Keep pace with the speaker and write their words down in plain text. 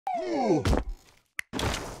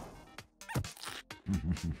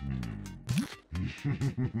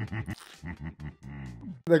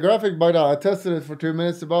The graphic bugged out. I tested it for 2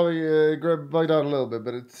 minutes. The probably bugged out a little bit,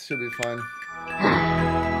 but it should be fine.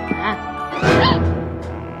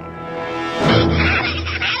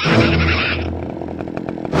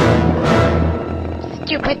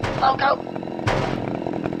 Stupid logo.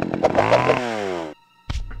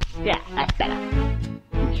 Yeah, that's better.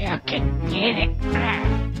 You can get it.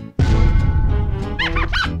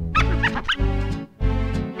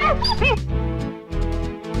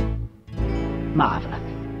 Marvelous.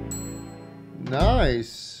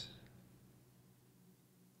 Nice.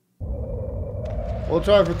 We'll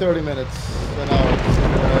try for 30 minutes. Then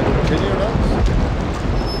I'll continue or not?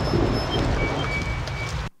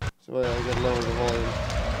 So I gotta lower the volume.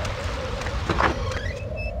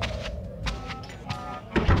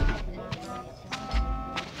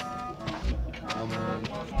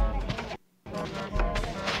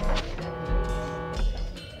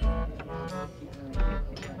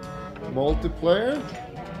 Multiplayer?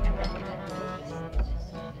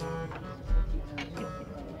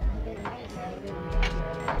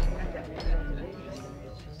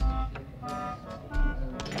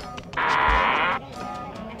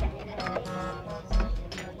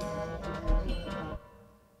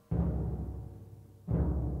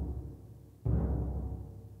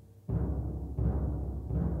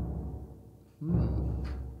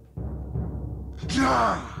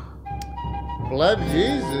 Blood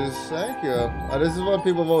Jesus, thank you. This is what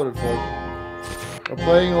people voted for. We're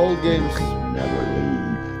playing old games. Never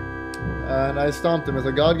leave. And I stomped him. As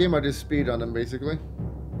a god game, I just speed on him, basically.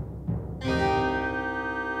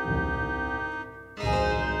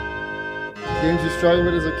 Games you struggled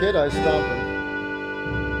with as a kid, I stomped him.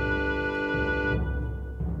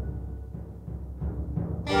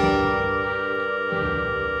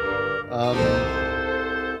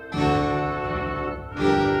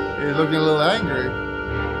 He's looking a little angry.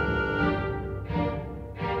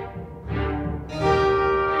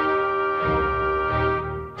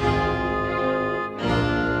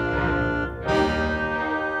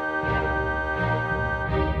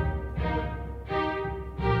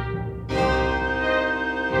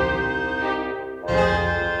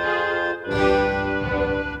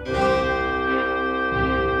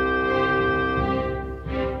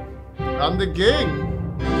 I'm the king.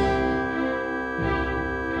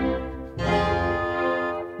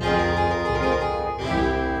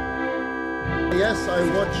 Yes, I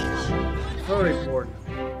watched furry porn.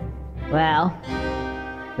 Well,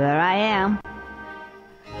 there I am.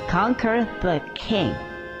 Conquer the king.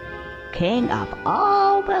 King of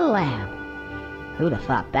all the land. Who'd have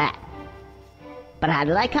thought that? But how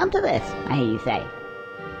did I come to this, I hear you say?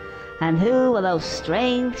 And who are those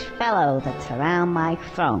strange fellows that surround my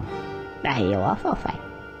throne? I hear you also say.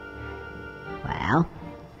 Well,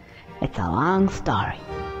 it's a long story.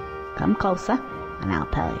 Come closer, and I'll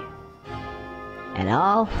tell you. It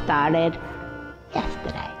all started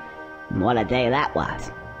yesterday. And what a day that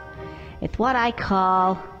was. It's what I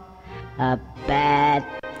call a bad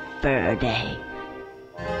fur day.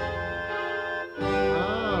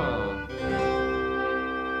 Oh.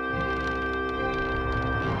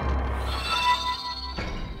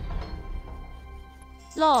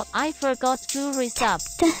 Lord, I forgot to resub.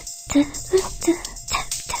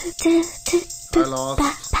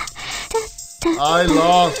 I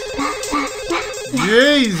lost.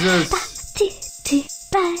 Jesus!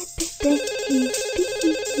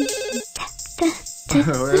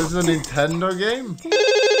 Is this a Nintendo game?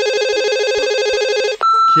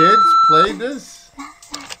 Kids play this?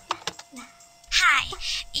 Hi,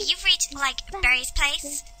 you've reached, Barry's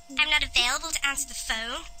place. I'm not available to answer the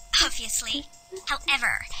phone, obviously.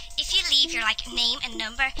 However, if you leave your, name and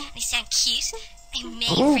number and you sound cute, I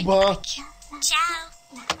may bring you back. Ciao!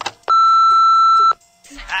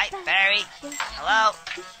 Hi, Barry. Hello?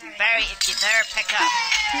 Barry, if you're there, pick up.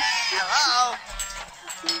 Hello?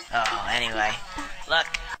 Oh, anyway. Look.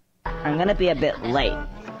 I'm gonna be a bit late.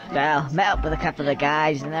 Well, met up with a couple of the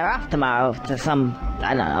guys and they're off tomorrow to some,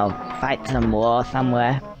 I don't know, fight some war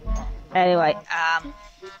somewhere. Anyway,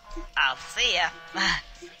 I'll see ya.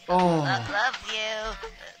 Oh. Love you.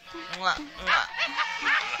 Mwah, mwah.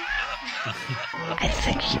 I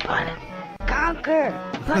think she won it. Conquer!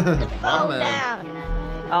 Put the phone down!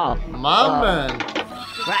 Oh. My man!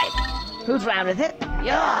 Right. Whose round is it?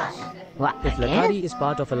 Yours! What, If Lakari is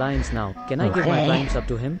part of Alliance now, can I give my Prime sub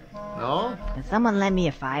to him? No? Can someone lend me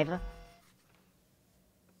a $5?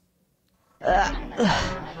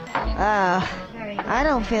 I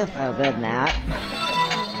don't feel so good now.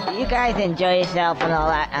 you guys enjoy yourself and all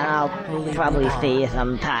that, and I'll probably see you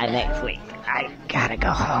sometime next week. I gotta go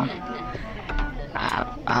home.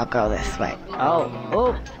 I'll go this way.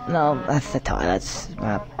 Oh, no, that's the toilets.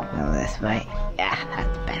 Go this way. Yeah,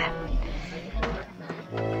 that's better.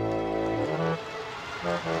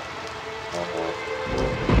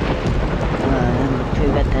 I'm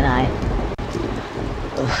too good tonight.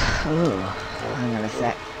 Ooh, hang on a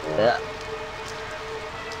sec.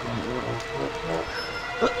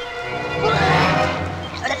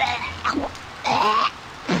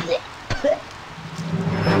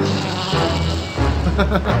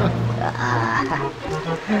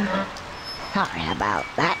 Sorry about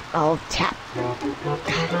that, old chap.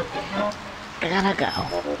 Gotta go.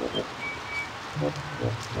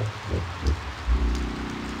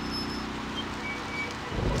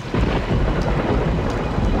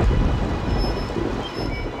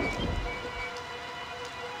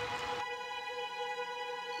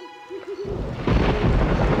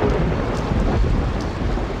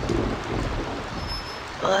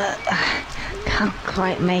 Can't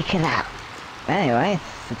quite make it out. Anyway,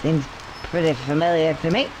 it seems pretty familiar to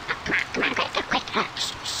me. What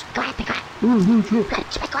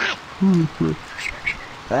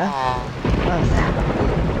was that?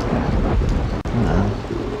 Well,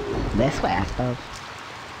 this way, I suppose.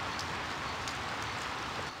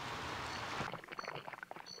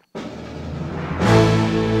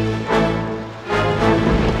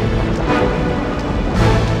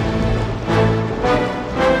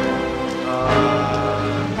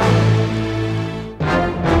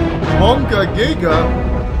 Monka Giga?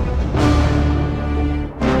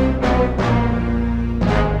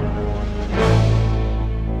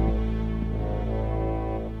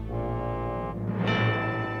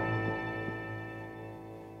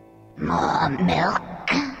 More milk,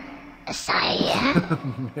 sire?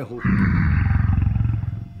 Milk.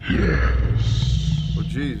 Oh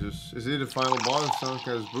Jesus, is he the final boss of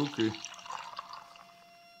CONKER'S Bookie?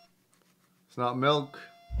 It's not milk.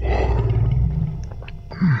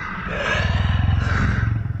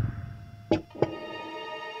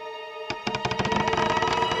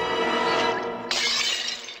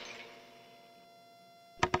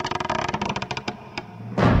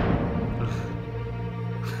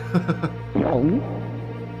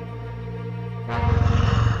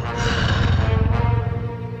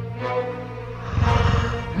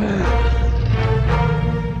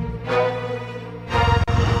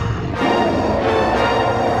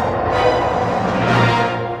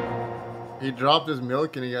 He dropped his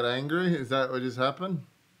milk and he got angry? Is that what just happened?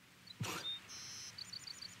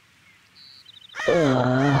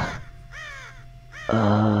 Oh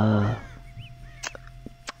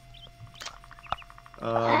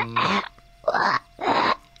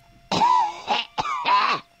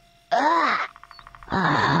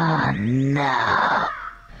no.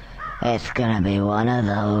 It's gonna be one of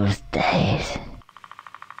those days.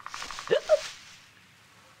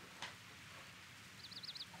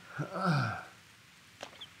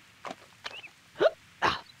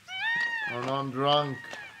 Oh no, I'm drunk.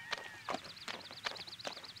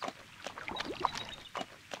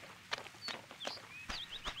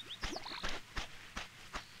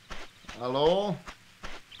 Hello?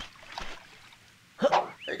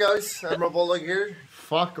 Hey guys, AdmiralBulldog here.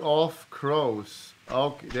 Fuck off, crows.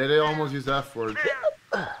 Okay, they almost used F word.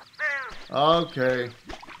 Okay.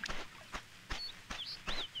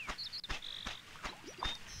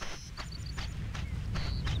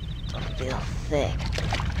 I feel sick.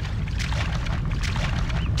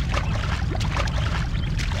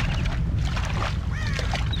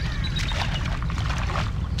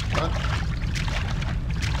 What?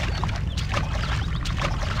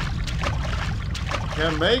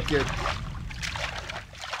 Can't make it.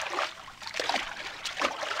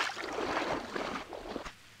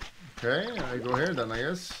 Okay, I go here then, I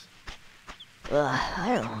guess.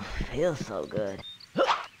 I don't feel so good.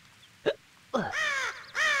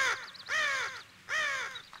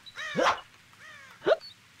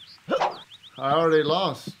 I already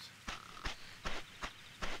lost.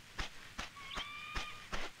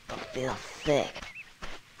 I feel sick.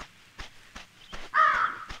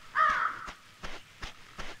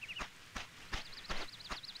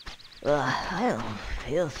 I don't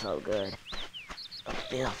feel so good. I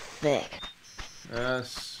feel sick.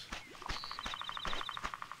 Yes.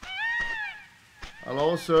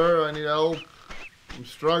 Hello, sir. I need help. I'm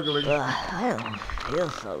struggling. I don't feel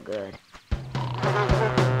so good.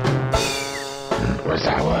 What's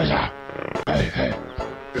that? Hey.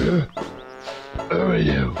 Who are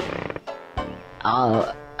you?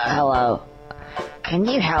 Oh, hello. Can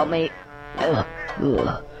you help me?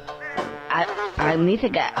 I need to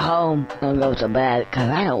get home and go to bed because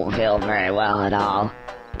I don't feel very well at all.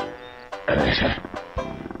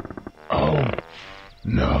 Oh,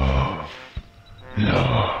 no.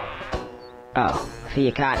 No. Oh, so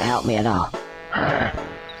you can't help me at all?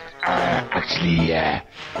 Actually,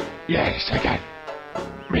 yes, I can.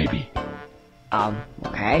 Maybe.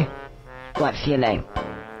 Okay. What's your name?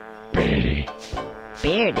 Beardy.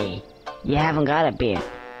 Beardy? You haven't got a beard.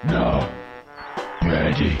 No.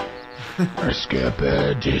 Birdie. I scare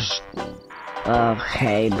birdies.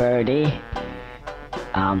 Okay, Birdie.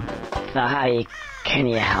 So can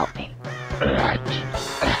you help me? Right.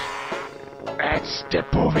 Let's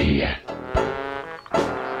step over here.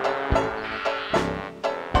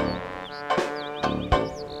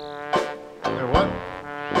 Hey, what?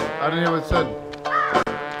 I didn't hear what it said.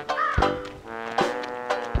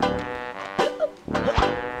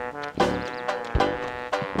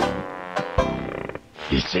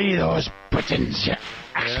 You see those buttons?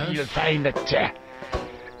 Actually, you'll find that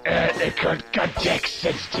they're called context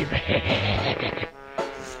sensitive.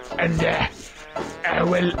 And,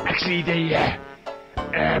 well, actually, they,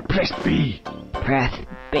 press B. Press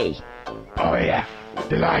B. Oh, yeah.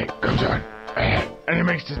 The light comes on. And it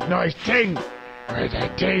makes this noise ting. Right,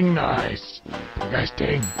 that ting noise. You guys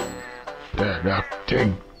ting. That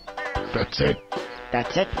ting. That's it.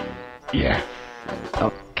 That's it? Yeah.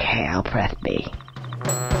 Okay, I'll press B.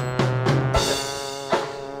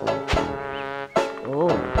 Oh.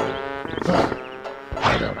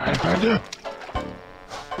 I don't mind if I do.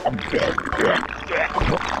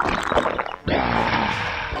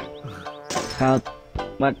 So,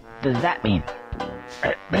 what does that mean?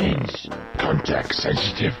 It means contact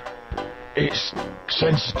sensitive. It's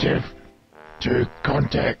sensitive to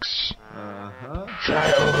contacts.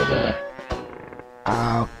 Try over there.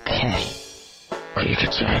 Okay. Or you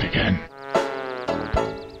can try it again.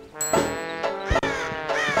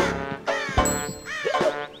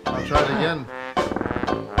 I'll try it again.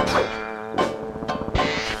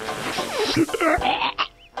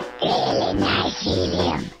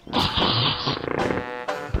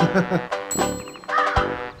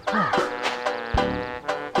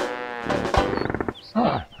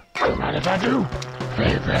 Don't mind if I do.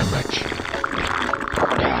 Very, very much.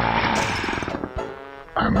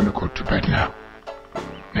 I'm gonna go to bed now.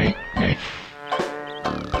 Nay.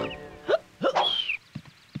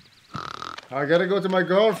 I gotta go to my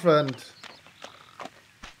girlfriend.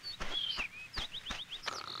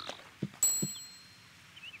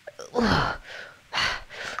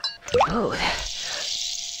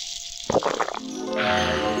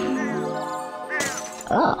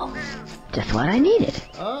 Oh, just what I needed.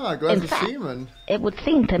 Ah, glad In to fact, see you, man. It would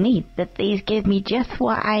seem to me that these give me just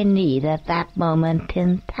what I need at that moment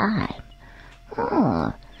in time.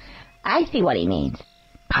 Oh, I see what he means.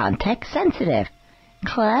 Context sensitive.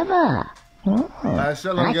 Clever. Oh, I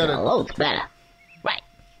still don't get it. Loads better. Right,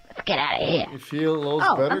 let's get out of here. You feel loads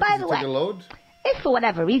Oh, better and by because the you took way- a load? If for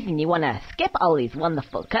whatever reason you want to skip all these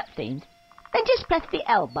wonderful cutscenes, then just press the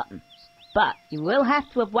L button. But you will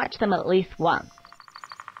have to have watched them at least once.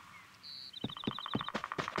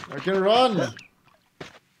 I can run.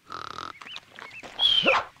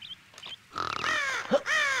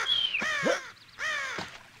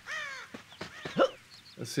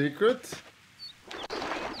 A secret?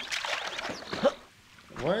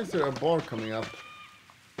 Why is there a bar coming up?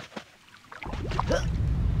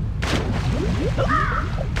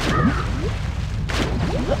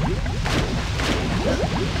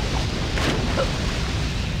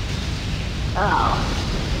 Oh,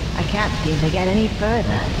 I can't seem to get any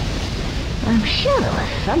further. I'm sure there was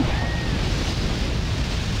something.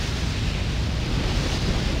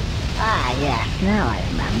 Ah, yes, now I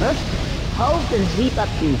remember. Hold the Z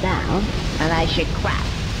button down, and I should crash.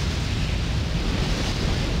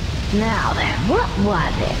 Now then, what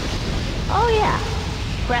was it? Oh yeah,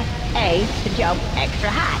 press A to jump extra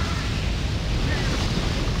high.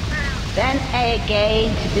 Then A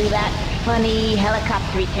again to do that funny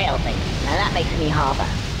helicopter tail thing, and that makes me hover.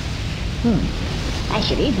 I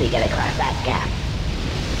should easily get across that gap.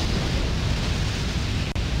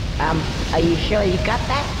 Are you sure you got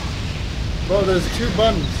that? Bro, there's 2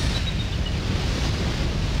 buttons.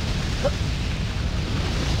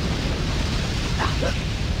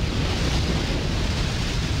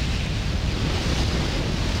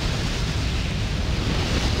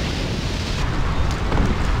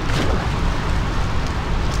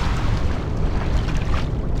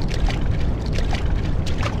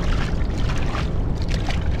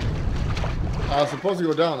 I was supposed to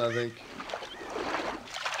go down, I think.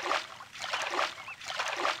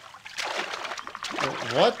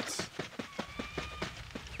 What?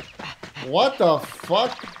 What the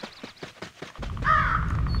fuck?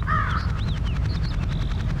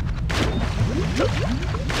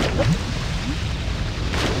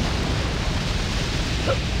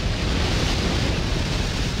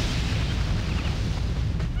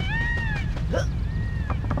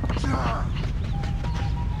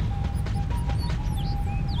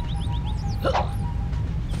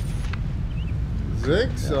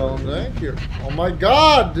 Zig zone, thank you. Oh my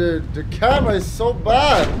god, dude, the camera is so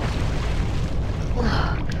bad.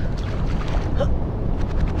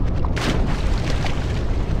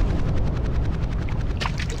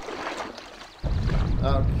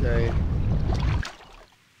 Okay.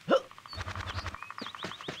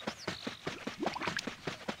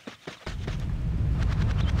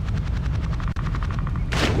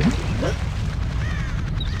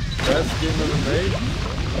 Best game ever made.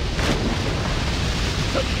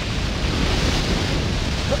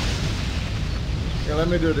 Yeah, let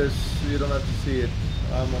me do this so you don't have to see it.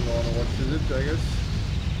 I'm on the one. What is it, I guess?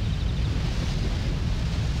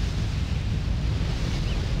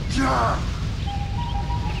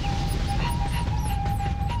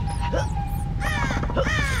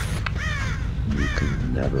 You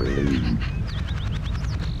can never leave.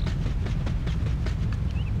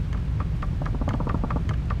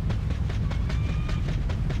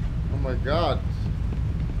 Oh my god.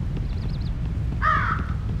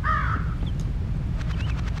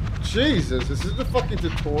 Jesus, is this the fucking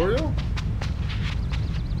tutorial?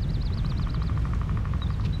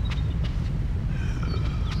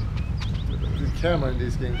 The camera in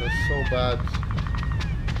these games are so bad.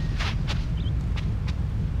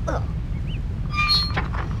 Are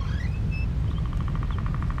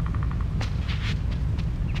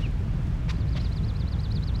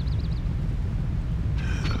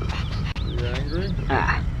you angry?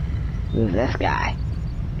 Ah, who's this guy?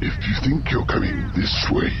 If you think you're coming this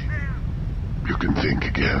way, you can think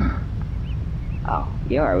again. Oh,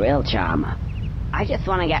 you're a real charmer. I just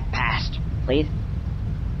want to get past, please.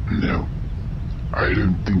 No, I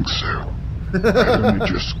don't think so. I only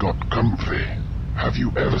just got comfy. Have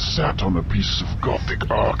you ever sat on a piece of Gothic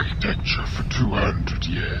architecture for 200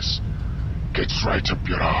 years? Gets right up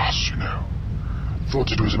your arse, you know.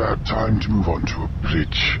 Thought it was about time to move on to a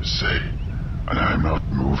bridge, say. And I'm not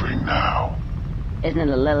moving now. Isn't it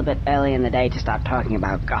a little bit early in the day to start talking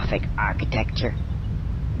about Gothic architecture?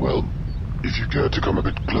 Well, if you care to come a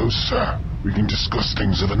bit closer, we can discuss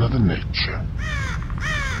things of another nature.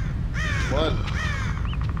 What?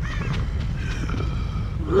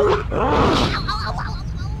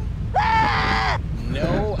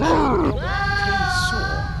 No,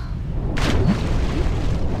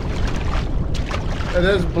 And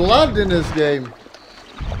there's blood in this game.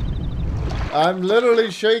 I'm literally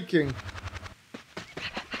shaking.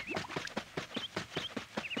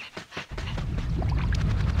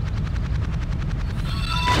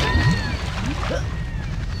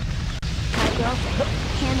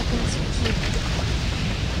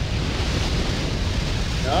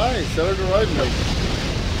 Nice, tell her to ride me.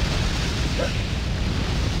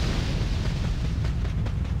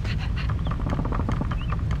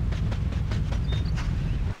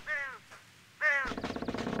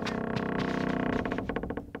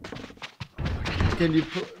 Can you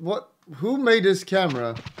put what? Who made this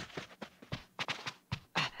camera?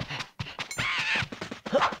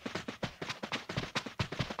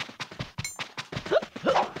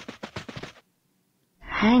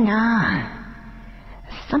 Hang on.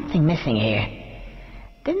 There's something missing here.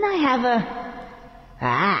 Didn't I have a...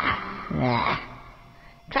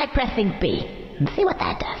 Try pressing B and see what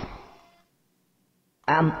that does.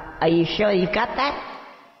 Are you sure you've got that?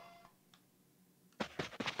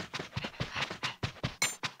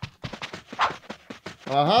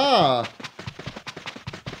 Aha!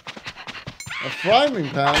 A frying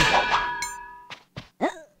pan.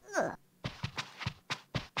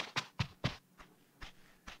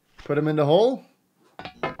 Put him in the hole?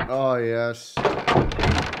 Oh, yes.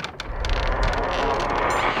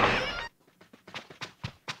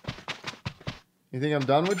 You think I'm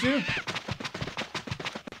done with you?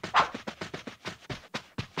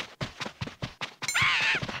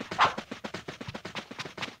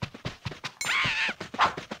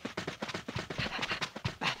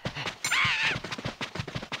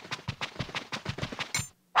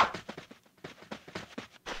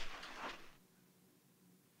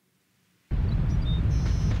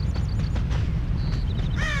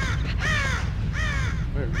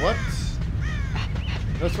 What?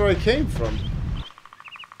 That's where I came from.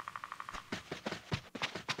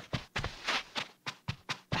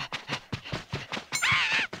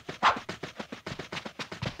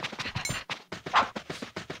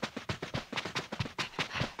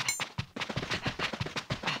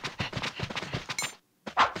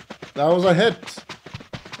 That was a hit.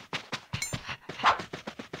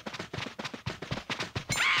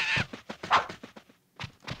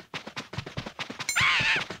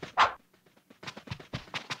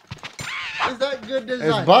 Is that good design?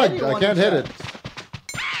 It's bugged. Anyone I can't hit it.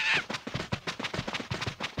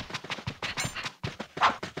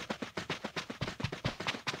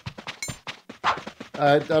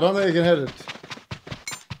 I don't think I can hit it.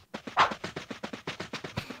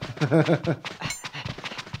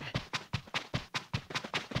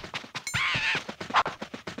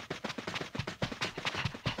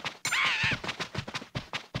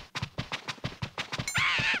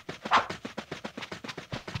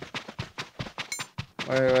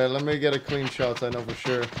 Wait, let me get a clean shot so I know for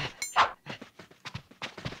sure.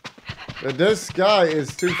 But this guy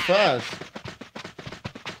is too fast.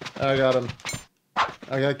 I got him.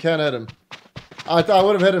 I can't hit him. I thought I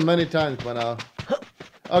would have hit him many times by now.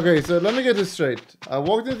 Okay, so let me get this straight. I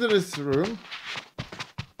walked into this room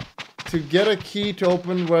to get a key to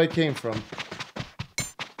open where I came from.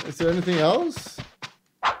 Is there anything else?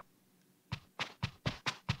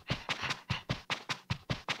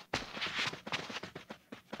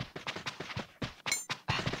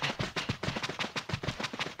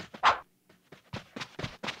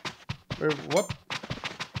 Wait, what?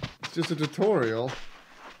 It's just a tutorial.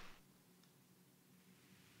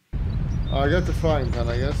 Oh, I got the frying pan,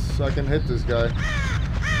 I guess, so I can hit this guy.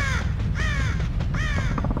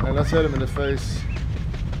 And let's hit him in the face.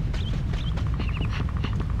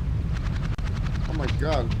 Oh my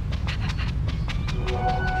god.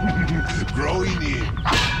 Growing in.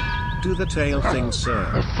 Do the tail thing, sir.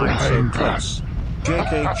 I'm so close.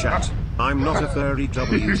 JK chat. I'm not a furry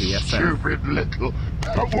WTF. Stupid little...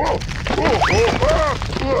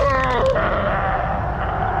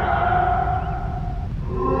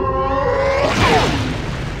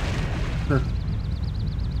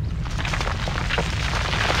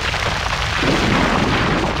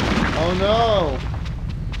 Oh no!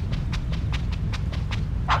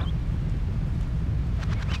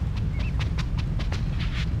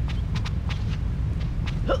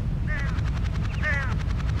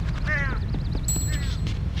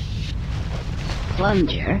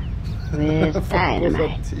 Plunger with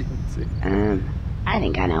dynamite. I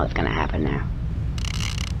think I know what's gonna happen now.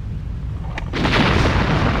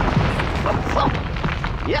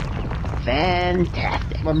 Yep.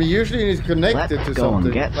 Fantastic. I mean, usually it's connected Let's to go and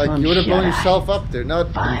something. get Like, some you would have blown shut-eye. yourself up there, not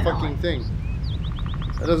the Finally. fucking thing.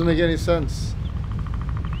 That doesn't make any sense.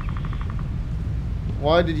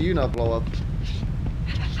 Why did you not blow up?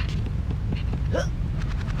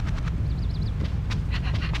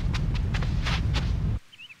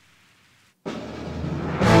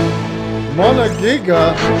 Mona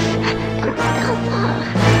Giga?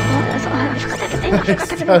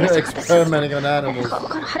 Experimenting on animals.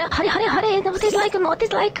 Hurry, what is like, what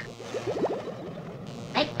is like?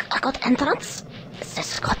 I got entrance.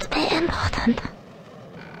 This got to be important.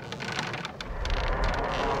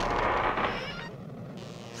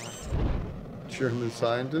 German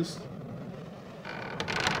scientist?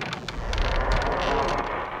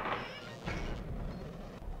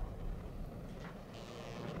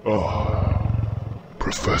 Oh,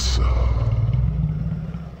 Professor.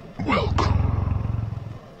 Welcome.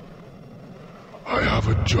 I have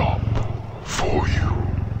a job for you.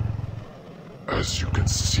 As you can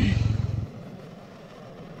see,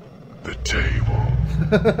 the table.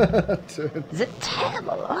 The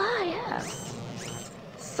table, ah yes.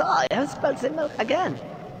 So, you have spilled the milk again.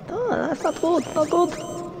 Oh, that's not good, not good.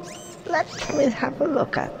 Let me have a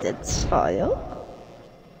look at it for you.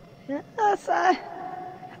 Yes,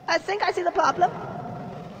 I think I see the problem.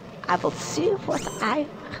 I will see what I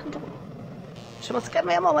can do. Just give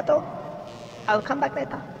me a moment though. I'll come back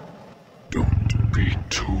later. Don't be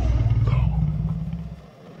too long.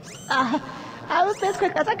 I will be as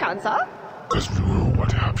quick as I can, sir. Because you know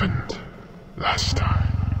what happened last time.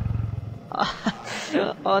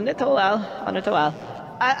 Only too well, only too well.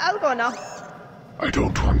 I'll go now. I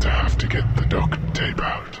don't want to have to get the duct tape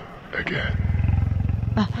out again.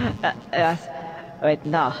 Yes. Wait,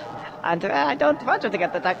 no. And I don't want you to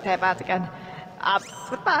get the duct tape out again.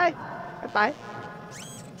 Goodbye. Goodbye.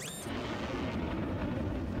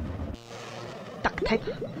 Duct tape?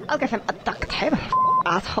 I'll give him a duct tape.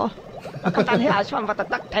 Asshole. I'll come down here, I'll show him what the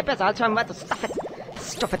duct tape is, I'll show him where to stuff it.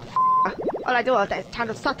 Stupid all I do all day is trying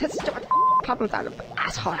to sort his stupid problems out of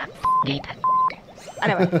asshole. I hate that.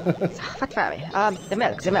 Anyway, so what were we? The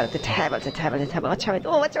milk, the table. What shall we do?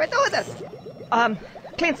 What shall we do with this?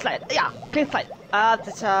 Clean slate. Yeah, clean slate.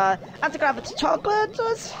 This anti-gravity chocolate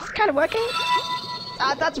is kind of working.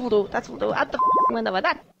 That's voodoo. That's voodoo. Out the window with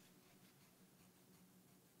that.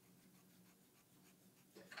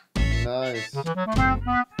 Nice.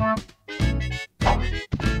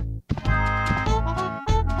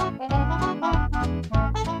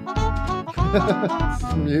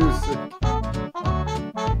 Music.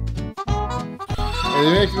 It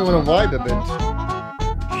makes me want to vibe a bit.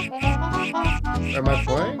 Am I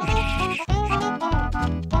playing?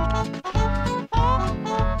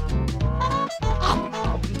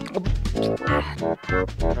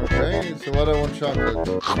 Okay, so what I want chocolate.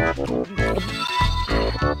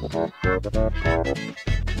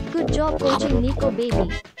 Good job coaching Nico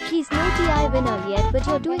baby. He's no TI winner yet, but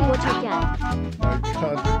you're doing what you can. My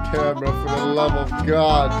god, the camera, for the love of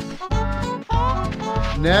God.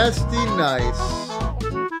 Nasty nice.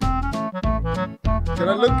 Can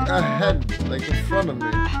I look ahead, like in front of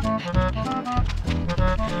me?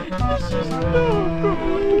 This is no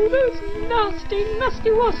good. Those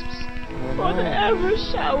nasty wasps. Whatever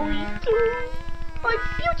shall we do? My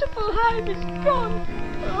beautiful hive is gone.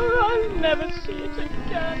 Oh, I'll never see it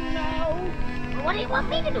again now. What do you want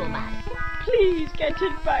me to do about it? Please get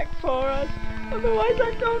it back for us. Otherwise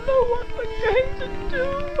I don't know what we're going to do.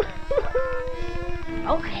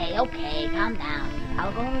 Okay, calm down.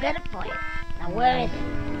 I'll go and get it for you. Now where is it?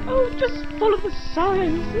 Oh, just follow the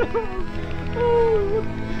signs. Oh,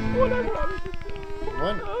 what I wanted to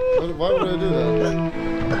do. Why would I do that?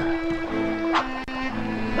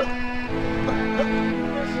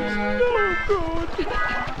 This is no good.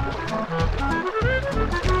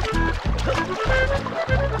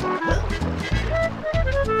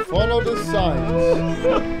 Follow the signs.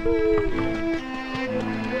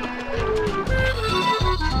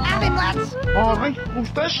 Abby-blats! Alright,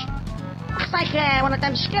 who's this? Looks like one of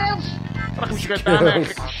them skills. Look, we should get down there and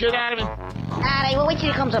kick the shit out of him. Alright, well, wait till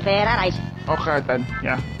he comes up here, alright? Okay then,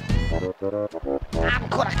 yeah. I'm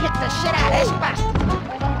gonna kick the shit out of this bastard!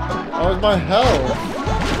 How's my health?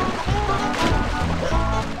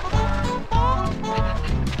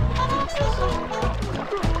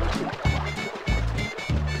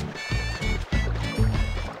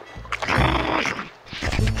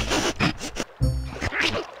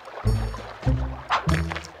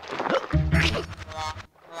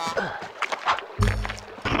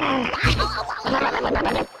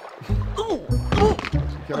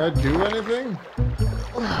 Can I do anything?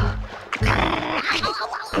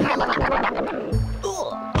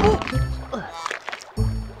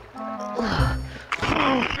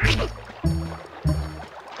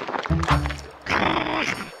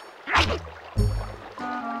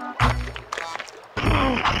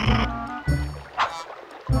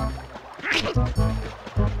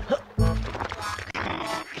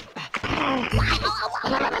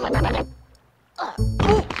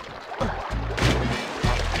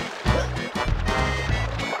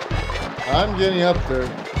 I'm getting up there.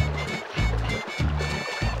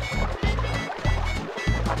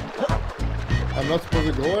 I'm not supposed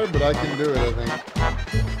to go there, but I can do it, I think.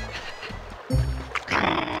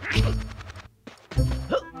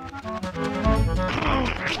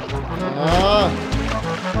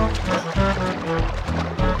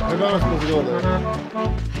 Maybe I'm not supposed to go there.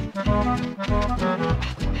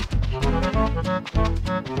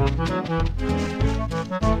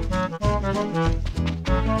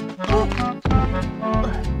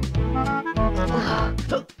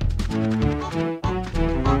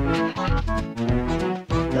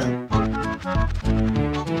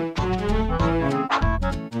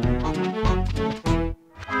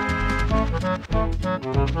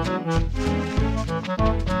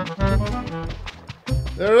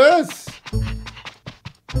 There it is!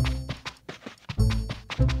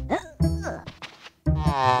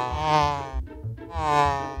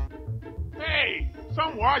 Hey,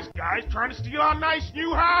 some wise guy's trying to steal our nice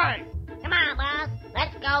new hive. Come on, boss.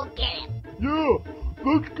 Let's go get him. Yeah,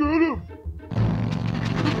 let's get him.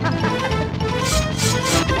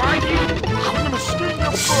 Why you? I'm gonna sting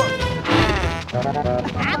your foot.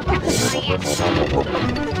 I'm coming for you.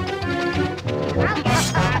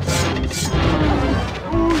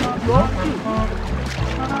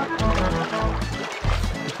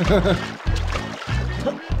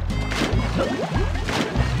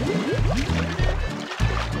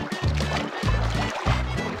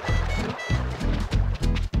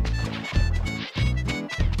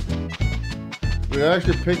 We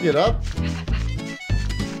actually pick it up? Oh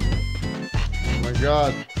my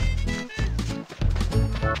god.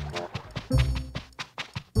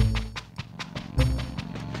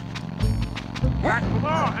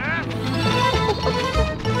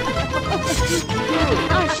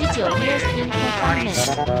 I'll shoot your ears in confinement.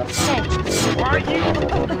 Why are you?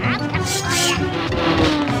 I'm coming for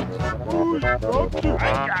you. I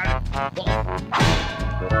got it.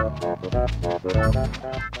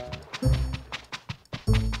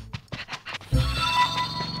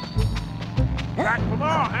 Back for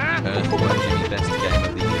more, huh? Earth Jimmy best game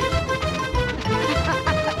of the year.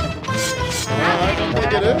 I don't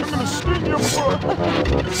think it is. I'm gonna sting your foot.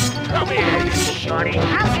 Come here, you shorty.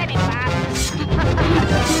 I'll get him, Bob.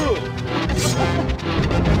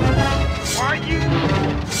 Why you?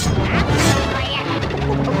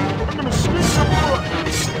 I'm gonna sting your foot.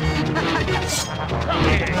 Come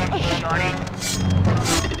here, you shorty.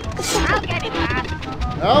 I'll get him, Bob.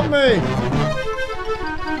 Help me!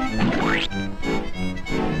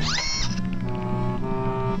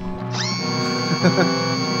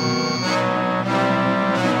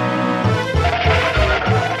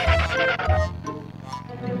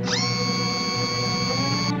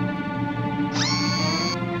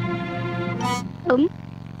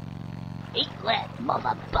 Eat that,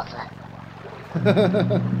 motherfucker.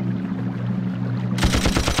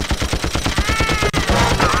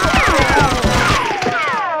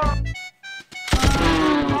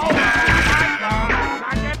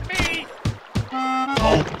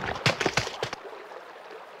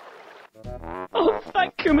 Oh,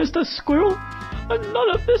 thank you, Mr. Squirrel. And none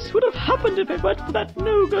of this would have happened if it weren't for that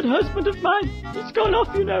no-good husband of mine. He's gone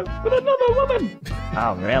off, you know, with another woman.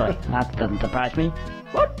 Oh, really? That doesn't surprise me.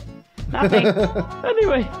 What? Nothing.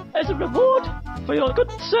 Anyway, as a reward for your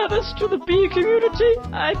good service to the bee community,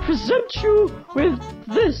 I present you with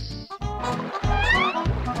this.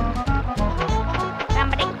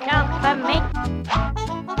 Somebody come for me.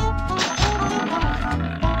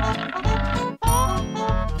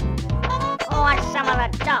 Who wants some of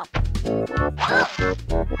the dope?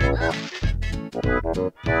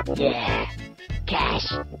 Yeah, cash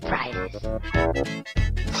prizes.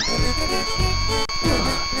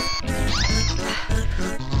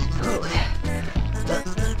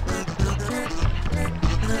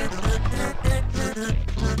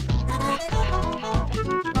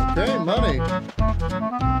 Okay, money.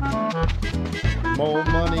 More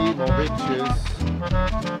money, more bitches.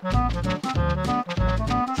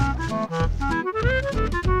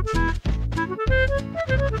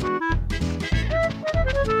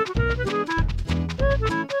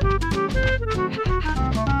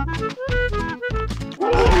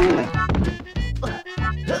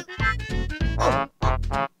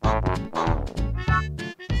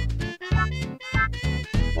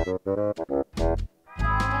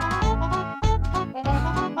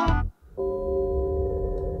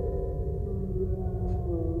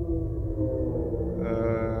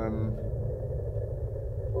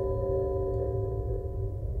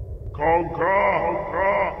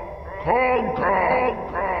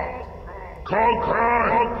 Conker!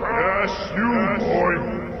 Yes, you boy.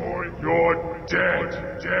 You're dead.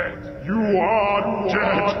 You are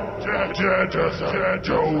dead.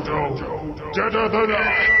 Deader than I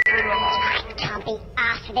can't be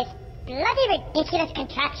asked for this bloody ridiculous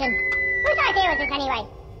contraption. Whose idea was this anyway?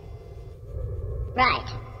 Right.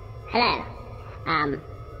 Hello.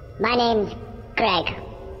 My name's Greg,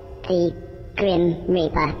 the Grim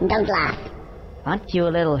Reaper. And don't laugh. Aren't you a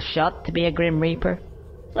little short to be a Grim Reaper?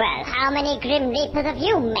 Well, how many Grim Reapers have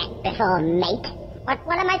you met before, mate?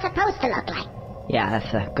 What am I supposed to look like? Yeah,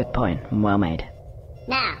 that's a good point. Well made.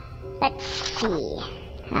 Now, let's see.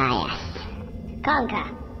 Yes. Conker.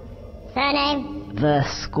 Surname? The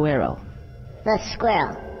Squirrel. The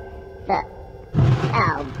Squirrel.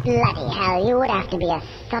 Oh, bloody hell, you would have to be a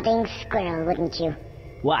sodding squirrel, wouldn't you?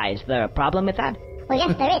 Why, is there a problem with that? Well,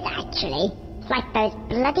 yes, there is, actually. It's like those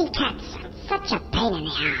bloody cats. Such a pain in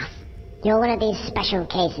the ass. You're one of these special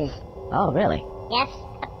cases. Oh, really? Yes.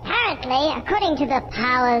 Apparently, according to the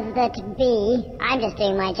powers that be, I'm just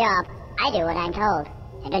doing my job. I do what I'm told.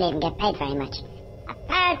 I don't even get paid very much.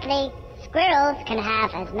 Apparently, squirrels can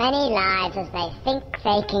have as many lives as they think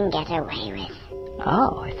they can get away with.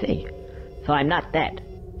 Oh, I see. So I'm not dead.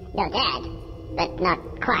 You're dead, but not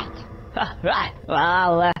quite. Right.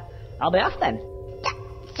 Well, I'll be off then.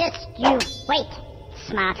 Just you wait,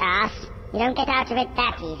 smart ass. You don't get out of it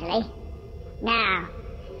that easily. Now,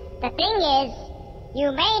 the thing is,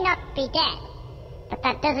 you may not be dead, but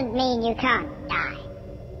that doesn't mean you can't die.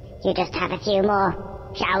 You just have a few more,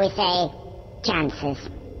 shall we say, chances.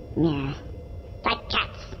 Yeah. Like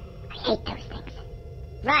cats. I hate those things.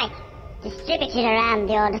 Right. Distributed around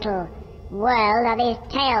your little world are these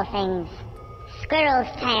tail things. Squirrel's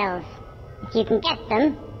tails. If you can get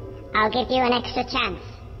them, I'll give you an extra chance.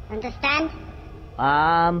 Understand?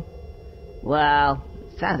 Well,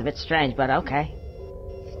 sounds a bit strange, but okay.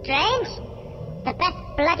 Strange? The best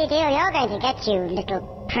bloody deal you're going to get, you little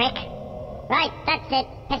prick. Right, that's it.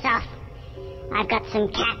 Piss off. I've got some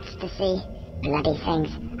cats to see. Bloody things.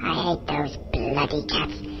 I hate those bloody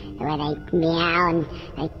cats. The way they meow and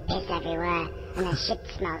they piss everywhere. And their shit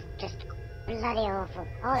smells just Bloody awful.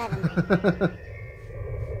 All of them.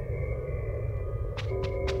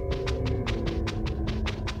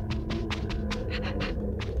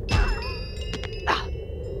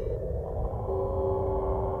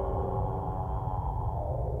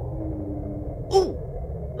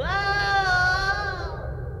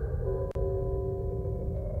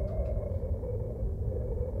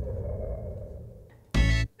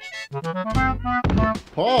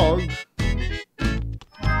 Pog?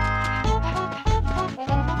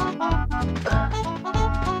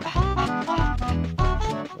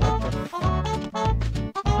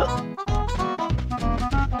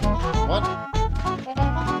 What?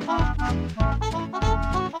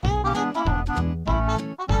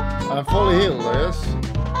 I'm fully healed, I guess.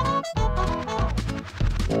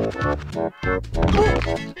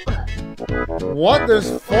 What?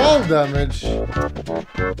 There's fall damage. I'm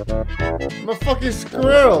a fucking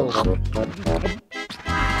squirrel. From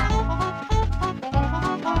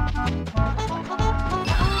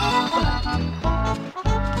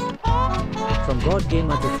God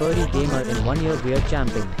Gamer to Furry Gamer in 1 year we are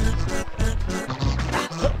champion.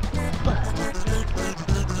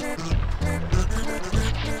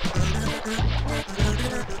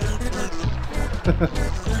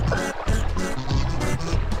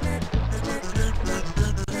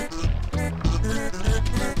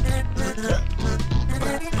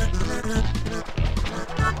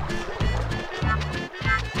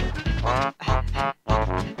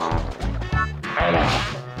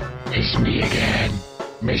 It's me again,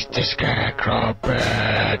 Mr. Scarecrow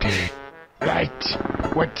Birdie. Right,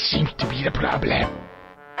 what seems to be the problem?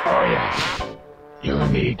 Oh yeah, you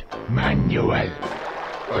need manual.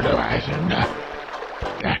 Otherwise,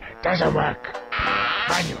 that doesn't work.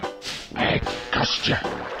 Manual, it cost you.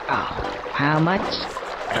 Oh, how much?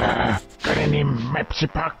 Got any Mepsi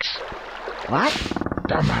Pucks? What?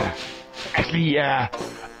 Don't matter. Actually, I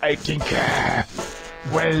think,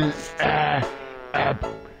 well,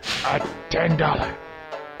 $10.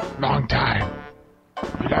 Long time.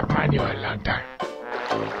 You have manual long time.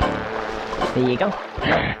 There you go.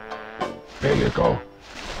 Yeah. There you go.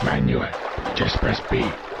 Manual. Just press B.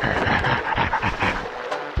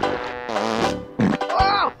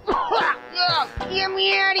 Oh! Get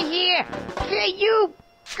me out of here! Hey, you!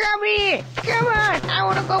 Come here! Come on! I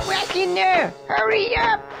want to go back in there! Hurry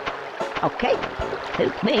up! Okay.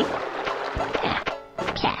 Suits me.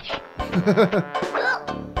 Cash.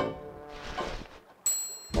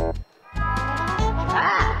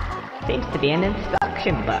 Seems to be an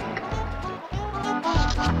instruction book.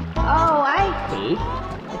 Oh, I see.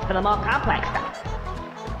 It's for the more complex stuff.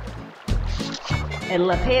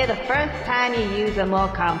 It'll appear the first time you use a more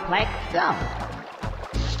complex zone.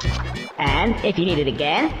 And if you need it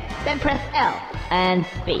again, then press L and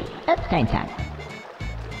B at the same time.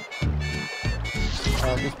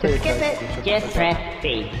 To skip it, just press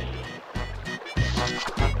C.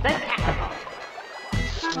 The catapult.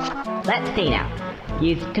 Let's see now.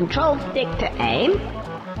 Use Control Stick to aim,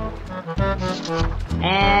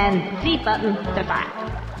 and Z button to fire.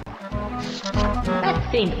 That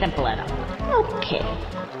seems simple enough. Okay.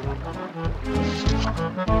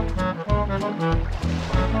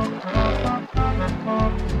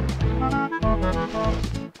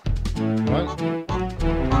 What?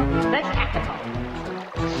 The catapult.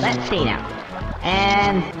 Let's see now.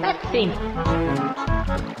 And that seems...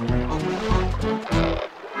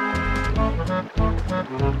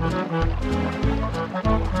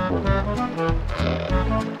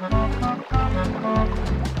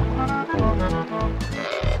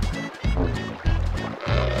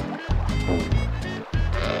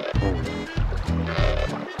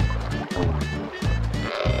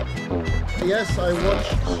 Yes, I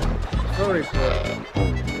watched. Sorry for it.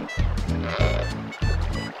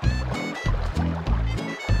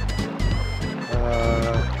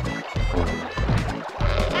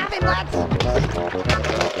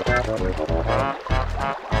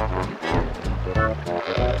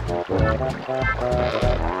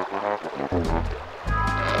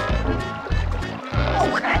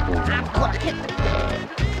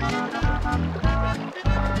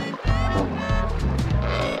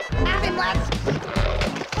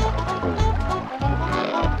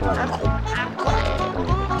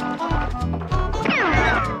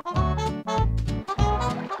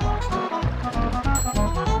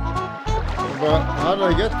 But how did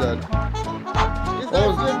I get that?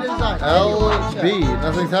 Oh, LB,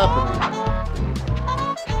 nothing's happening.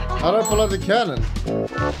 How do I pull out the cannon?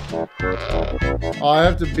 Oh, I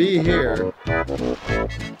have to be here.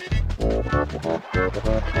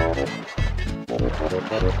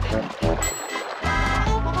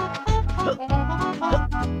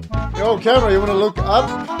 Yo, camera, you wanna look up?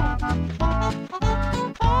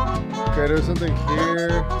 Okay, there's something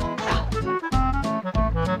here.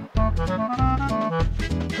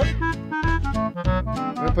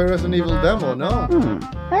 Gonna play Resident Evil demo, no?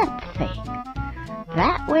 Let's see.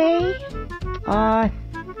 That way or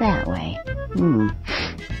that way?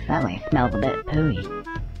 That way smells a bit pooey.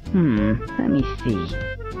 Let me see.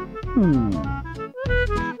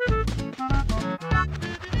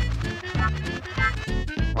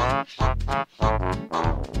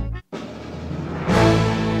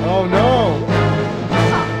 Oh no!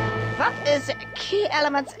 What is the key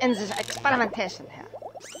elements in this experimentation here?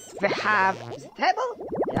 We have the table,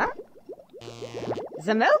 yeah?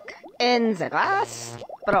 The milk in the glass,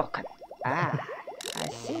 broken. I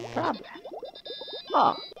see problem.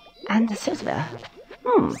 Oh, and the silver.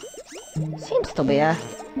 Seems to be a...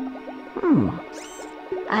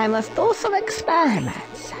 I must do some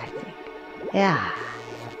experiments, I think. Yeah.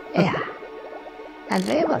 And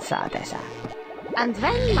we will sort this out. And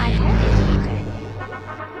when my head is ready,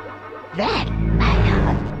 then, my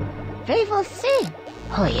lord, we will see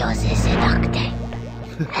who uses the duct tape.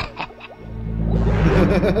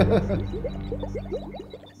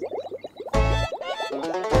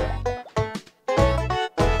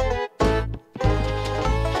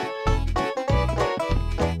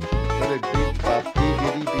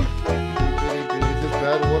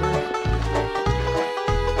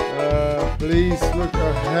 Please look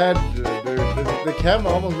ahead. The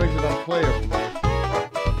camera almost makes it unplayable, man.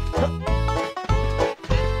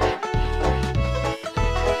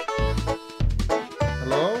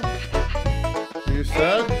 Hello? Are you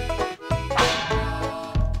sad?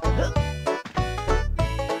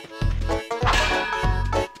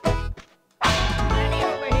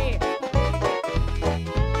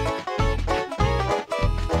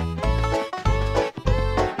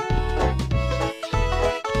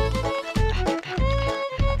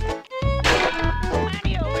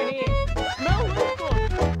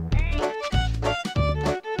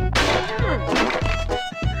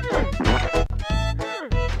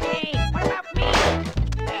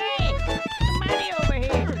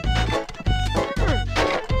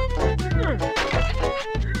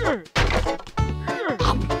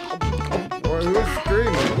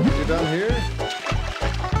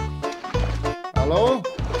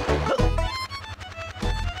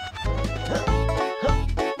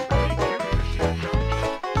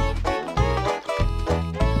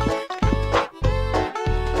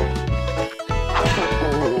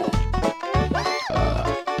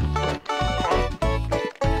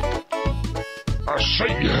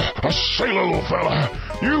 I say, little fella,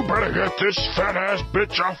 you better get this fat-ass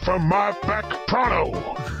bitch off of my back pronto.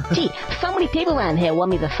 Gee, so many people around here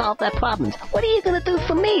want me to solve their problems. What are you gonna do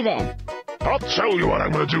for me, then? I'll tell you what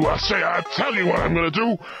I'm gonna do. I'll tell you what I'm gonna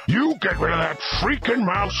do. You get rid of that freaking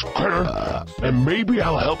mouse critter, and maybe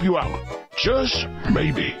I'll help you out. Just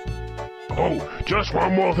maybe. Oh, just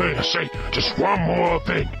one more thing. I say, just one more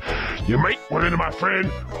thing. You might run into my friend,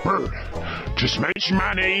 Bird. Just mention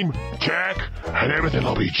my name, Jack, and everything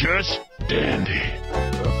will be just dandy.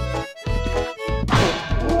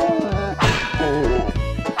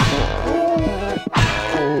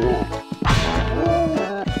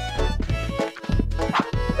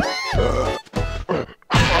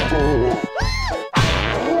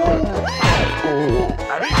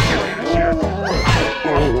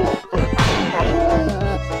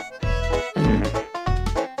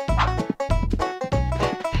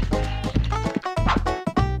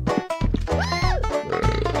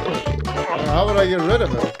 How would I get rid of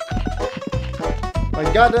him? My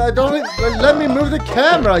God, let me move the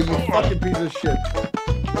camera, you fucking piece of shit.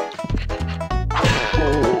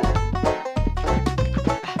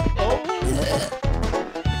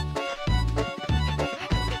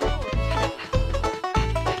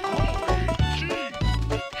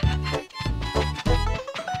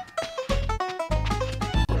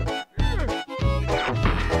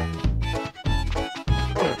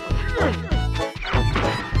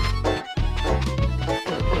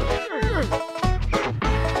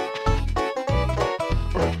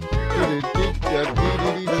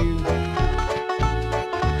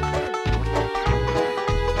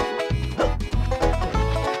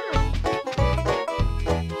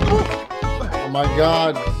 Oh my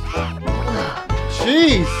God.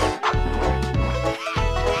 Cheese!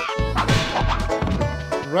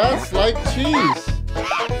 Rats like cheese.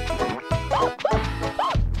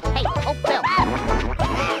 Hey, oh, Bill.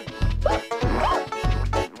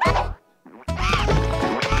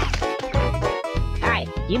 Hi,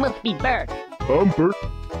 you must be Bird. I'm Bert.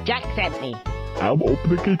 Jack sent me. I'll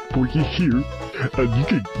open the gate for you here, and you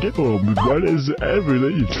can get on with whatever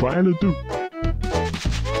that you're trying to do.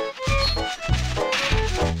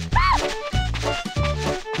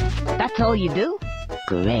 That's all you do?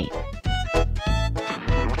 Great.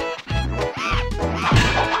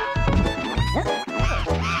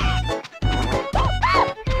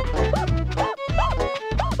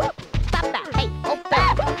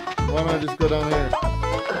 Why don't I just go down here?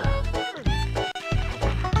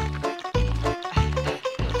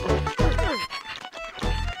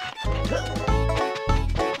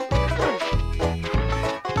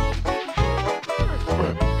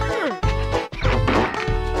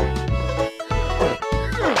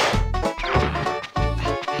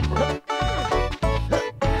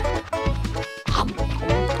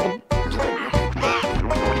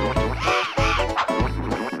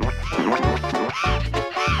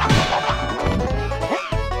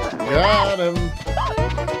 Got him.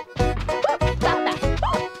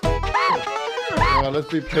 Let's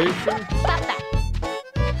be patient.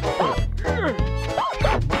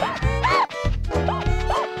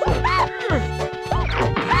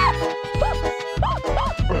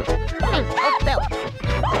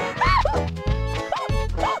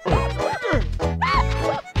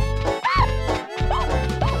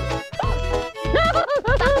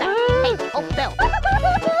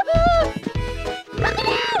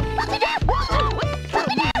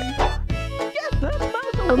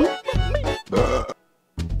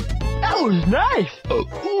 That was nice.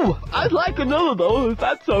 Ooh, I'd like another though, if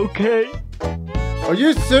that's okay. Are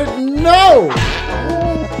you certain? No!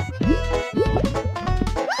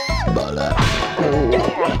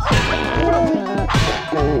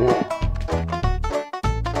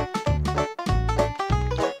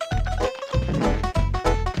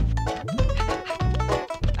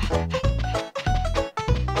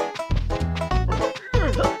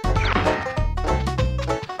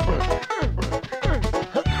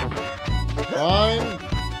 Fine.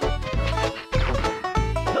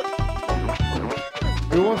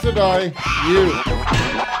 Who wants to die? You.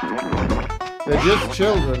 They're just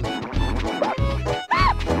children.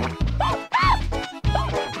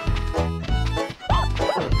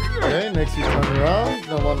 Okay, next you turn around.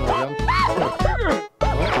 No one will jump. Oh.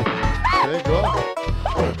 Okay, go.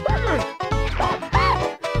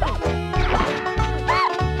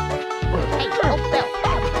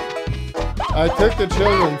 I took the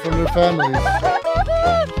children from their families.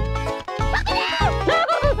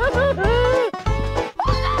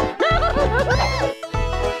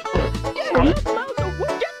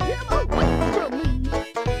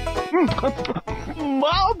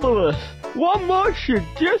 Marvelous! One more should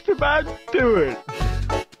just about do it.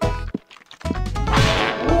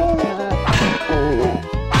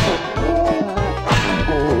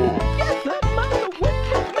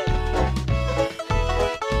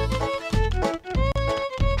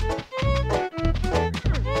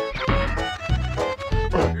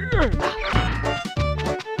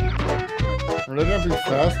 Are they gonna be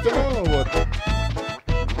faster now or what?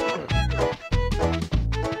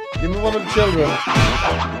 Give me one of the children.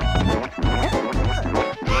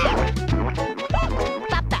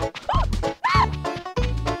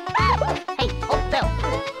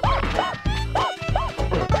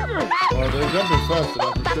 Oh, they're jumping faster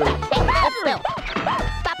now for sure.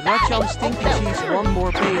 Watch out, stinky cheese, one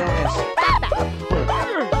more PLS.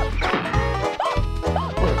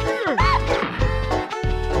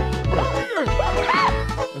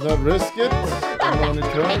 Does that risk it? I'm on the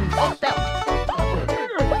turns.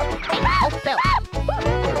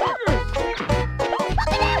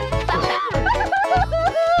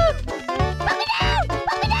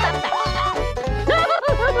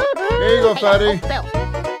 Here you go, fatty.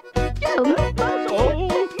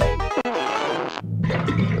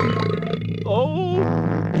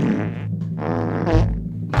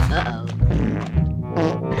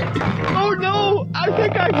 Oh no! I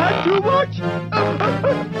think I've had too much!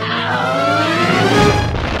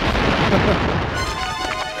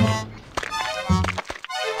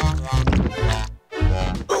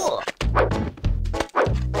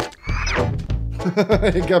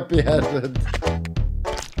 He got beheaded.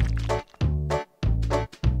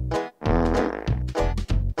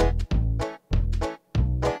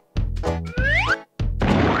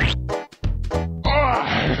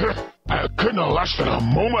 I couldn't have lasted a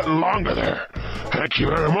moment longer there. Thank you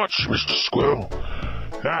very much, Mr. Squirrel.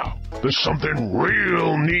 Now, there's something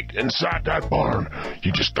real neat inside that barn.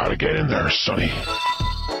 You just gotta get in there, Sonny.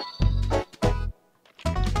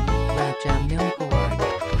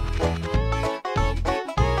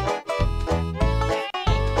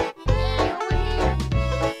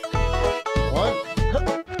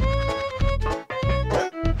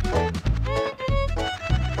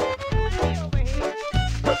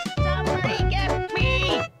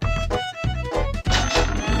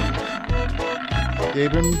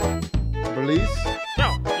 gave him release. So,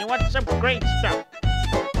 you want some great stuff?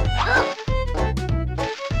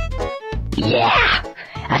 Yeah,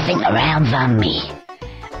 I think the round's on me.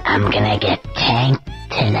 I'm gonna get tanked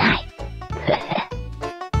tonight.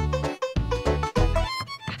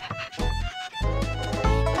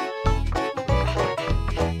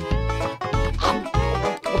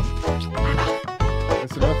 Is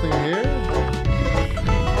there nothing here?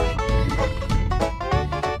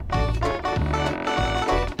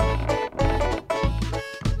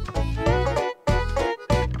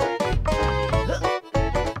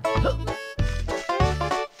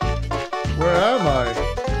 Where am I?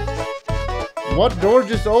 What door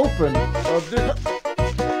just opened? Oh,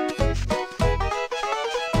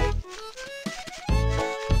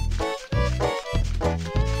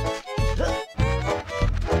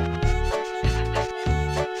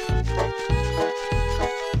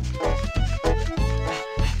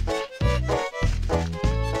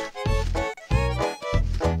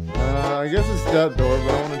 I guess it's that door,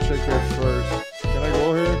 but I want to check here first. Can I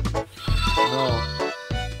go here? No.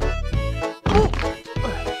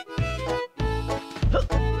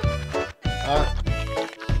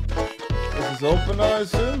 This is open, I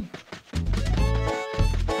assume?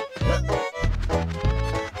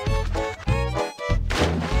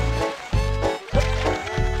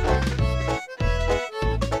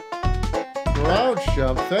 Crouch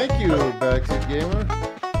jump. Thank you, Backseat Gamer.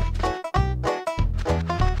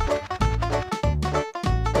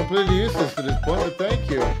 Completely useless to this point, but thank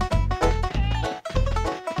you.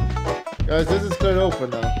 Guys, this is cleared open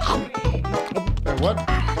now. Wait, what?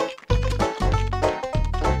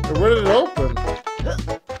 Where did it open?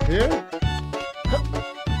 Here?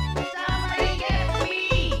 Somebody get me!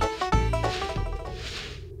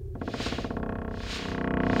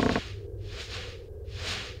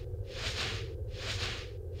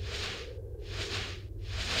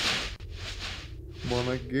 More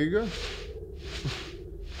like Giga?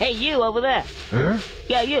 Hey, you over there. Huh?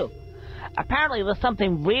 Yeah, you. Apparently there's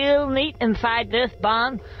something real neat inside this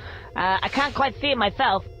barn. I can't quite see it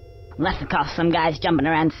myself. Unless, of course, some guy's jumping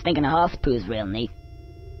around stinking a horse poo's real neat.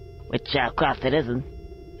 Which, of course, it isn't.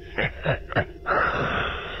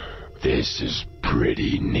 This is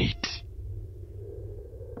pretty neat.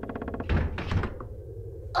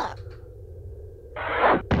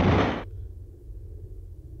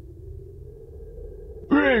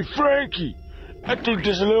 Hey, Frankie! I think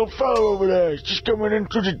there's a little fellow over there. He's just coming in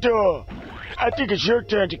through the door. I think it's your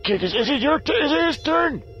turn to kick his... Is it your turn? Is it his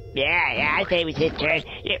turn? Yeah, I say it was his turn.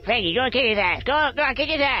 Yeah, Frankie, go and kick his ass. Go on, kick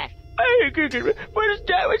his ass. I ain't kicking it. But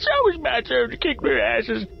it's always my turn to kick their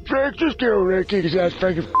asses. Frank, just get over there and kick his ass,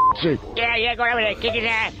 Frankie, for sake. Yeah, go over there, kick his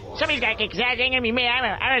ass. Somebody's gotta kick his ass. It ain't gonna be me.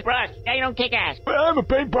 I'm his boss. Yeah, you don't kick ass. But I'm a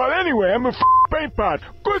paint pot anyway. I'm a paint pot.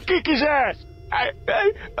 Go kick his ass. Okay,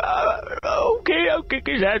 I'll kick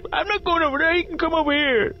his ass. I'm not going over there. He can come over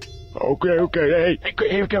here. Okay. Hey,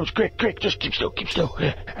 here he comes. Quick. Just keep still.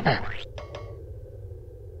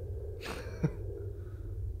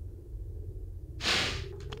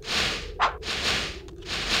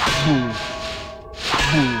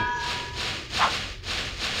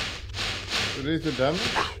 Do these do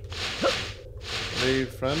damage? Are they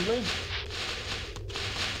friendly?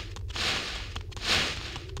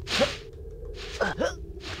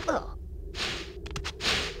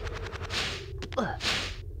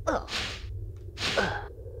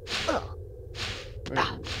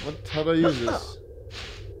 Wait, how do I use this?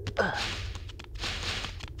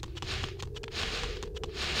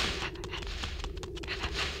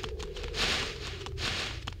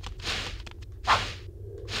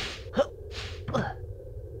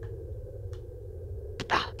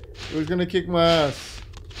 Who's gonna kick my ass?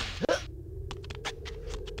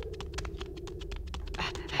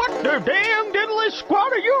 What the damn diddly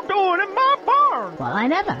squat are you doing in my barn? Well, I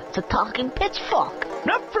never. It's a talking pitchfork.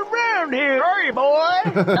 Not from round here, are you, boy?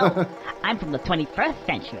 No, I'm from the 21st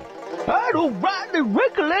century. I don't rightly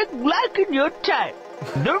recollect liking your type.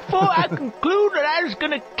 Therefore, I conclude that I was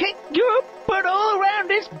gonna kick your butt all around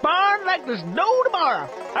this barn like there's no tomorrow.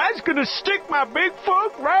 I was gonna stick my big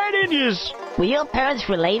fork right in yours. Were your parents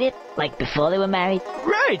related, like before they were married?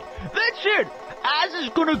 Right, that's it. I was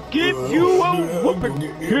gonna give you a whooping.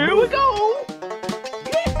 Here we go.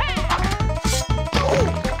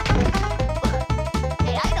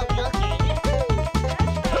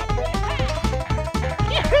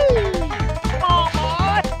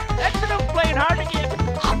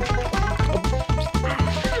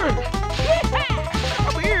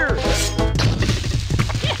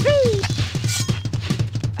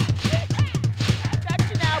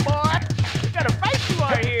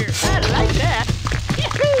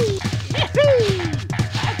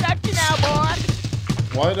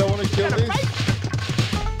 want to kill these?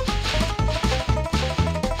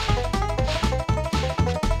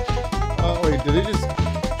 Oh, wait, did he just...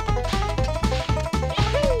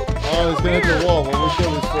 Oh, he's gonna hit the wall. Well, we'll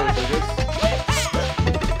kill this first, I guess.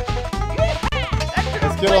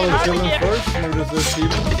 Let's kill all the children first, and we'll just keep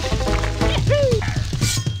them.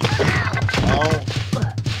 Oh.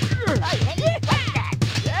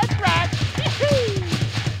 That's right.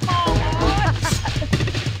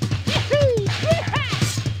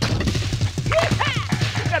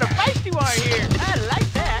 You got a feisty one here. I like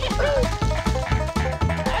that.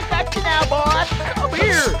 I got you now, boy. Come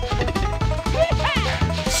here.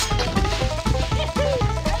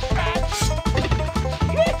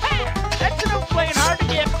 That's enough playing hard to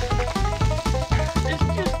get. It's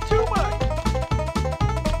just too much.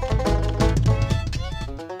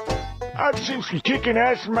 I've seen some kicking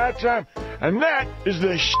ass in my time, and that is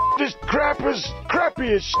the crappiest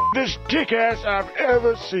kick ass I've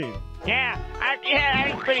ever seen. Yeah,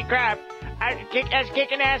 that was pretty crap. As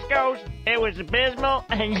kicking ass goes, it was abysmal,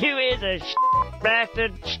 and you is a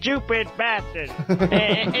bastard, stupid bastard.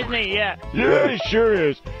 Isn't he? Yeah. Yeah, he sure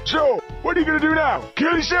is. So, what are you gonna do now?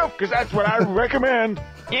 Kill yourself? Because that's what I recommend.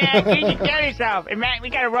 Yeah, you should kill yourself. And Matt, we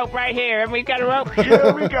got a rope right here. Haven't we got a rope?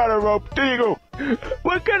 Yeah, we got a rope. There you go.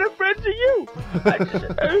 What kind of friends are you?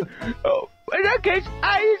 In that case,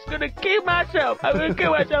 I is gonna kill myself. I'm gonna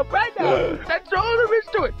kill myself right now. That's all there is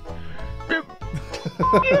to it. You.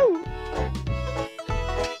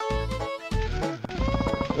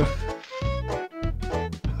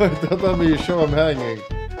 Don't let me show him hanging.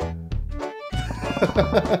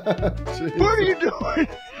 What are you doing?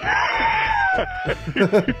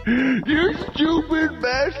 You stupid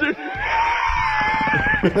bastard.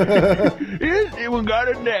 He hasn't even got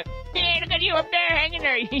a neck. Yeah, look at you up there hanging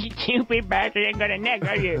there. You stupid bastard. You ain't got a neck,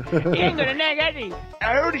 are you? You ain't got a neck, has he?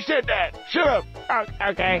 I already said that. Shut up. Oh,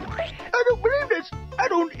 okay. I don't believe this. I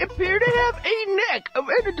don't appear to have a neck of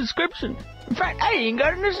any description. In fact, I ain't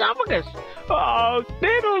got an esophagus. Oh,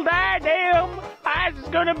 diddle die damn. I was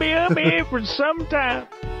gonna be up here for some time.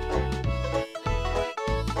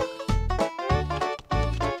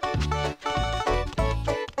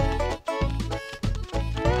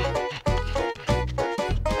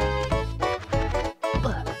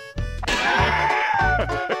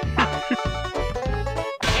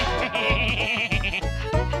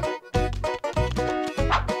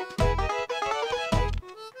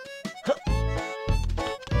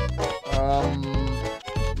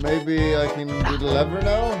 Maybe I can do the lever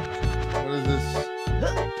now? What is this?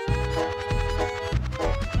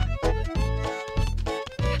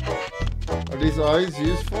 Are these eyes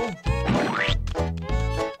useful?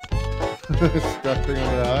 Stepping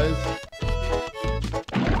on the eyes?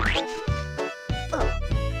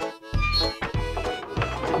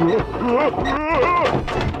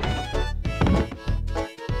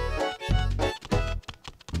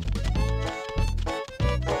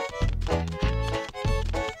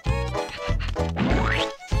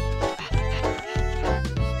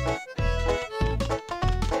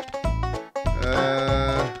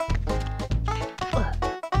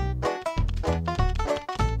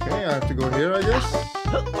 Okay, I have to go here, I guess.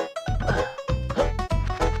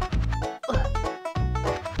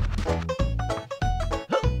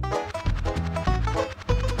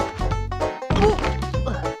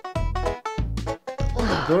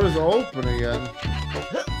 The door is open again.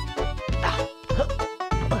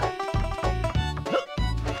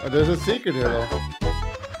 Oh, there's a secret here, though.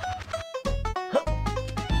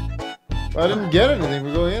 I didn't get anything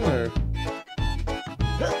for going in there.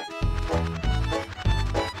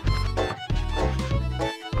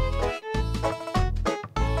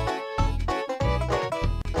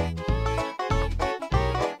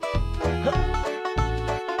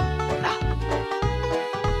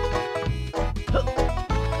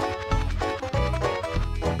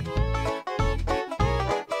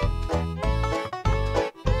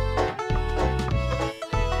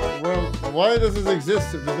 Why does this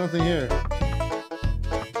exist if there's nothing here?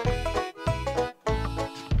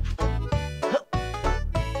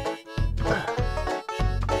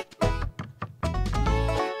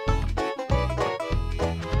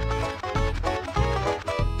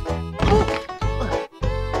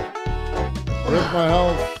 Rip my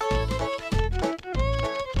health.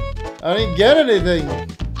 I didn't get anything.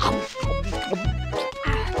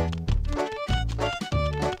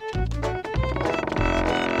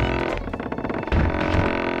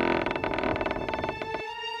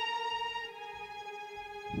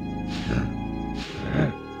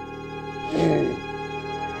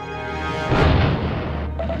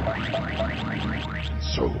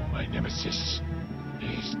 So my nemesis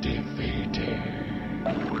is defeated.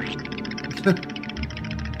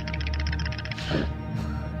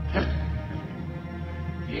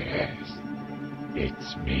 Yes,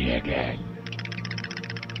 it's me again.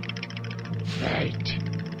 Right.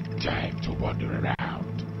 Time to wander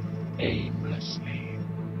around aimlessly.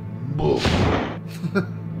 Move.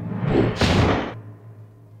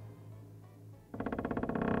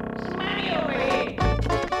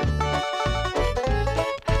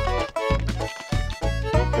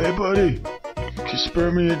 Hey, buddy. Can you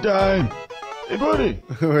spare me a dime? Hey, buddy.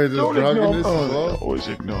 Wait, Don't ignore me. Oh, they always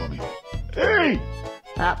ignore me. Hey!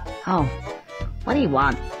 Oh. What do you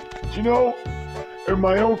want? You know, in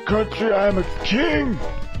my own country, I am a king.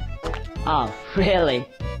 Oh, really?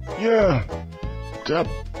 Yeah. That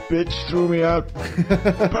bitch threw me out.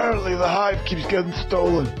 Apparently, the hive keeps getting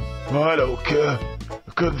stolen. Oh, I don't care.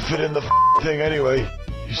 I couldn't fit in the thing anyway.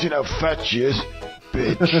 You seen how fat she is?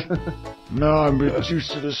 Bitch. Now I'm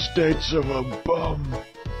reduced to the states of a bum.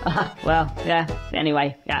 Well, yeah.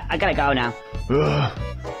 Anyway, yeah, I gotta go now.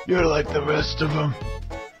 You're like the rest of them.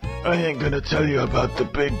 I ain't gonna tell you about the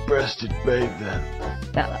big-breasted babe then.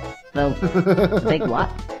 The big what?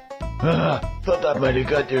 Thought that might have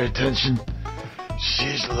got your attention.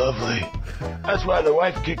 She's lovely. That's why the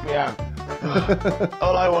wife kicked me out.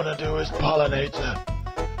 All I want to do is pollinate her.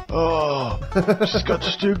 Oh, she's got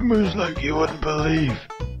stigmas like you wouldn't believe.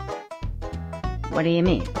 What do you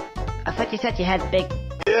mean? I thought you said you had big...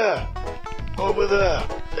 Yeah, over there,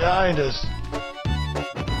 behind us.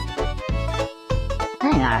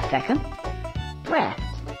 Hang on a second. Breast.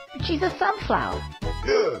 She's a sunflower.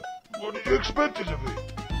 Yeah, what did you expect her to be?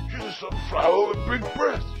 She's a sunflower with big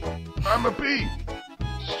breasts. I'm a bee.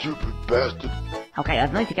 Stupid bastard. Okay, I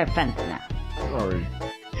need to get fenced now. Sorry.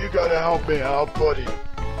 You gotta help me out, buddy.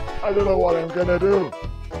 I don't know what I'm gonna do.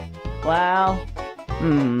 Well,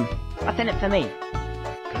 what's in it for me?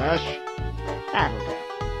 Cash? That'll do.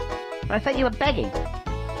 But I thought you were begging.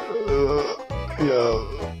 Yeah.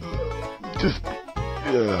 Just,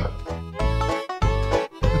 yeah.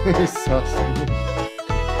 He sussed him.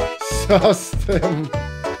 Sussed him.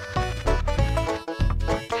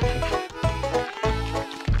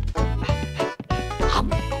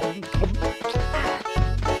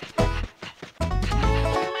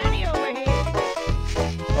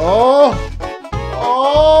 Oh!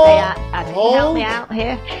 Oh! Hey, can you help me out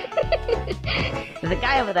here? There's a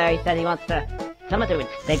guy over there, he said he wants to... Something to do with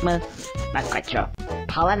stigmas. Not quite sure.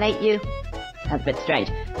 Pollinate you? Sounds a bit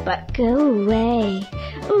strange, but... Go away.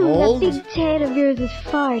 Ooh, Mold? that big tail of yours is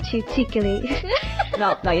far too tickly.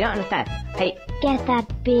 No, you don't understand. Hey... Get that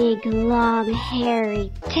big, long,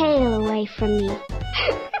 hairy tail away from me.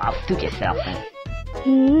 I'll suit yourself then.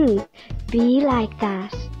 Be like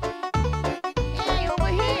that. Hey, over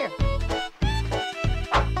here!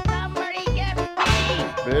 Somebody get me!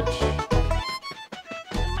 Bitch.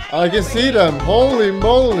 I can see them. Holy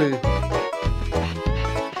moly.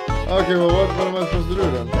 Okay, well, what am I supposed to do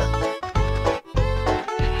then?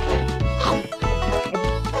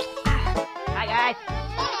 Hi, guys.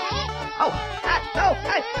 Oh, no!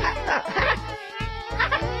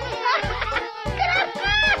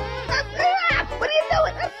 What are you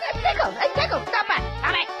doing? Tickle! Stop it!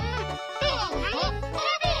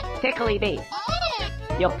 Tickly bee.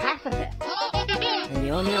 You're pacifist. And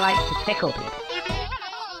you only like to tickle people.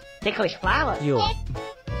 Ticklish flowers. Yo.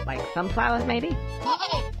 Like sunflowers, maybe?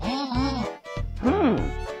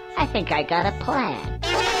 I think I got a plan.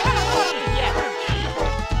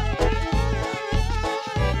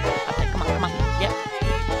 Okay, come on. Yep.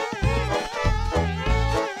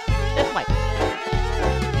 This way.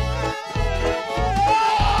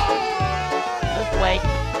 This way.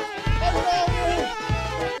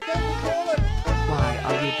 Why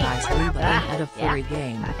are you guys really at a furry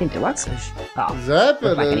game? I think it works. Oh, Zap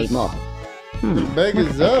looks it like I is. need more. Big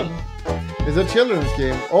is up. It's a children's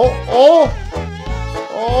game. Oh!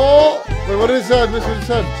 Wait, what is that? Miss what it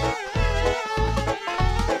said.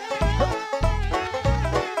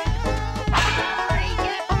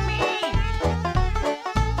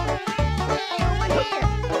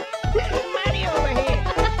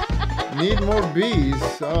 Need more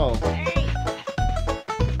bees. Oh.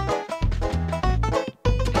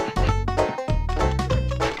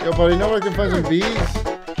 Yo, buddy, you know where I can find some bees?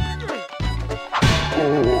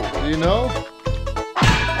 Do you know?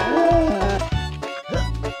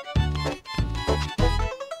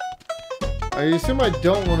 I assume I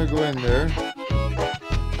don't want to go in there.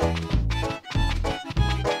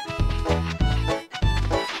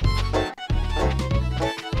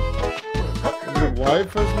 The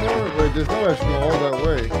wife has more? Wait, there's no way I should go all that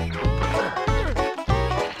way.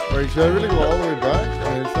 Wait, should I really go all the way back? I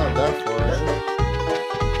mean, it's not that far.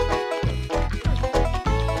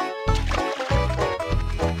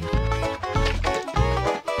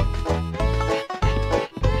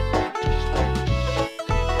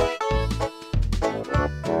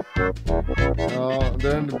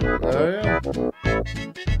 they're in the area.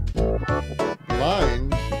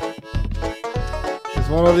 Blind. It's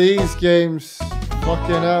one of these games.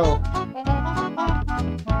 Fucking hell.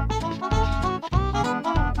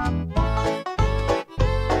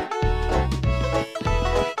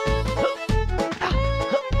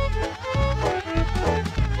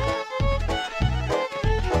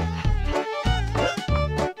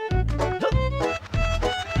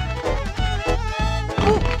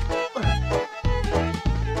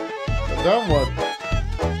 Then what?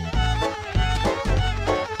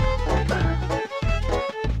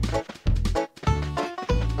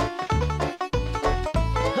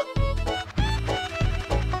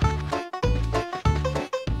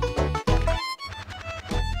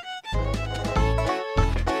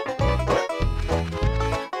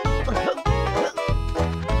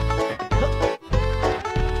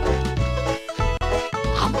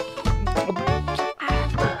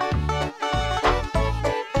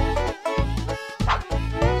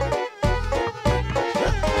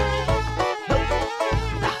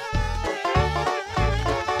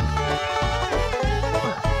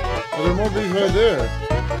 There are more bees right there.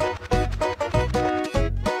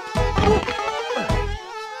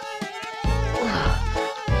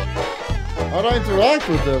 How do I interact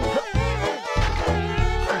with them?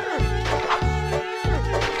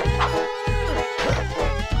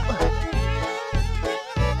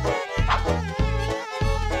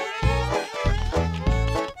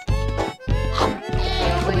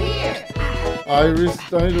 I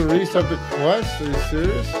need to restart the quest? Are you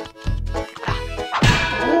serious?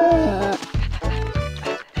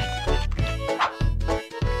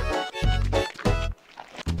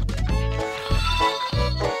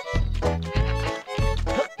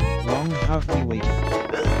 Long have we waited.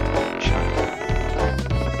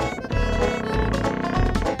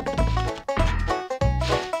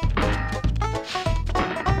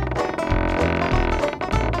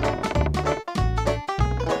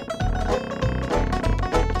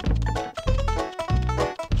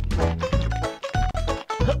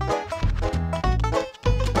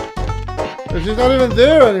 She's not even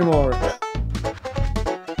there anymore.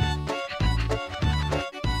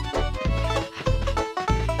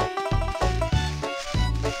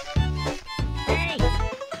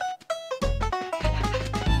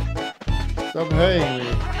 Stop haying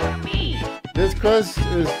me. This quest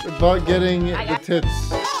is about getting the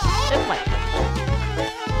tits.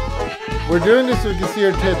 We're doing this so we can see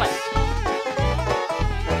her tits.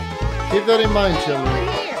 Keep that in mind, children.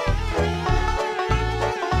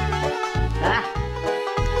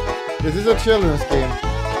 This is a children's game.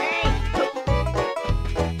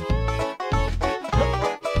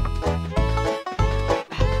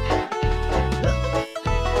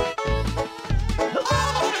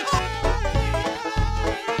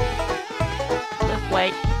 Just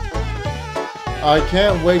wait. I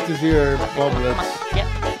can't wait to see her bubblets. Yep.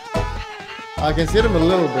 I can see them a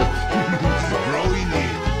little bit.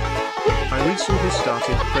 I recently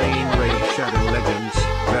started playing Raid Shadow Legends.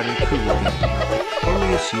 Very cool game.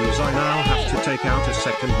 Only issues I now have to take out a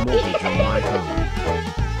second mortgage on my home.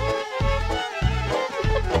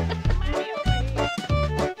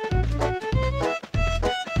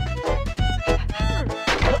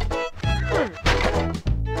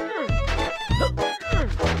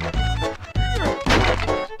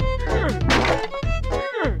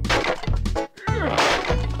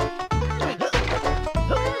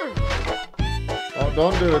 Oh,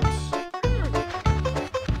 don't do it.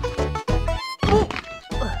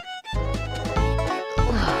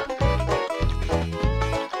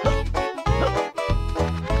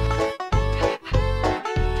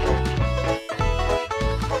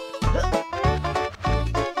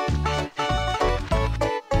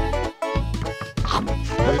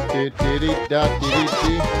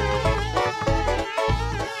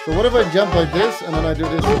 So what if I jump like this and then I do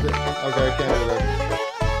this? Okay, I can't do that.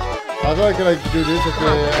 I thought I could like do this at the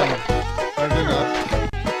end. I did not.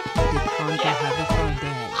 Did Conker have a fun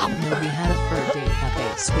day? No, we had a fur day. Happy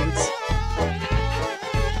sweets.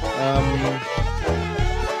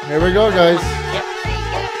 Here we go, guys.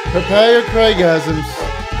 Prepare your Craigasms.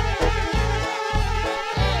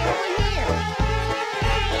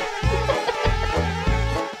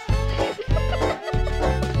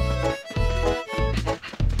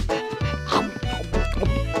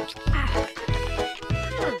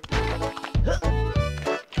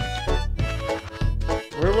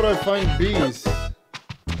 Where would I find bees?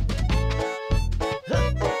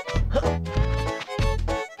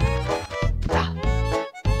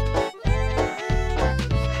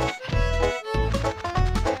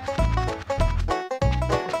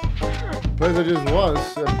 Place I just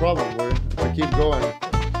was, probably. I to keep going.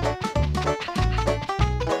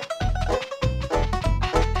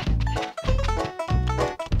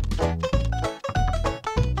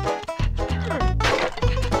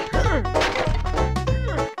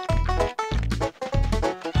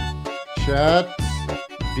 Chat,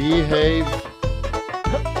 behave.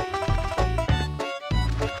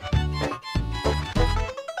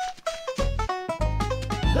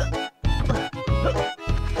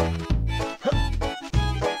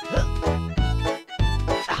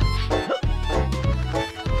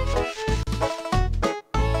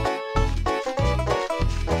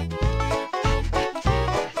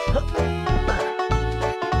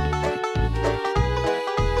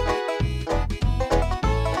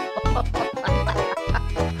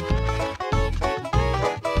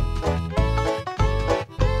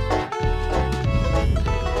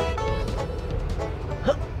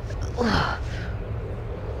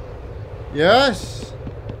 Yes.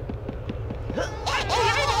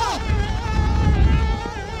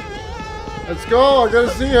 Let's go. I gotta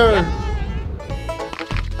see her.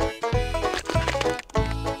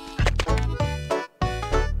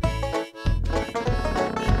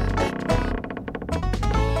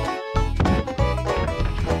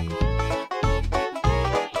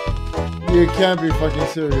 You can't be fucking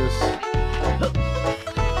serious.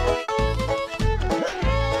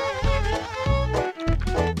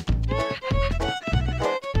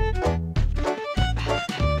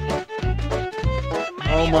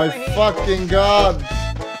 Oh my fucking god!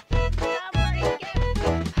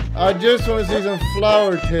 I just want to see some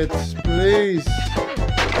flower tits, please.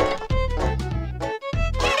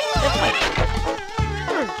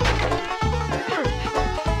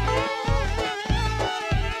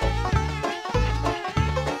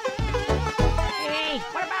 Hey,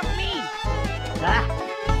 what about me? Huh?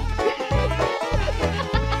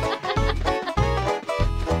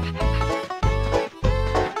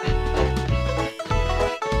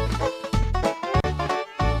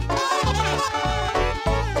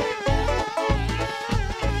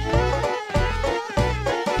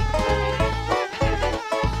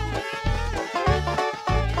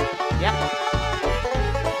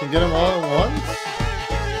 Get them all at once?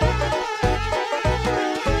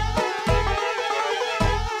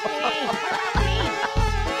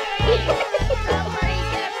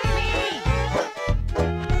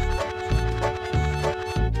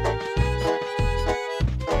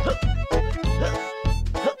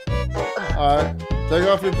 Alright, take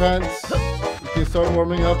off your pants. You can start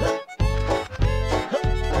warming up.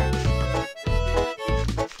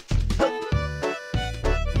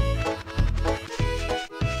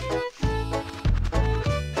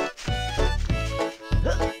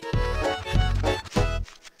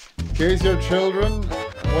 In case your children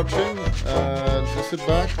watching, just sit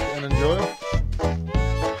back and enjoy.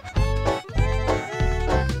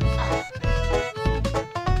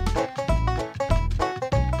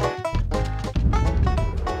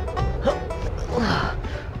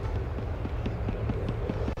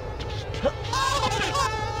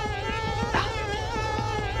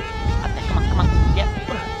 Come on, yep.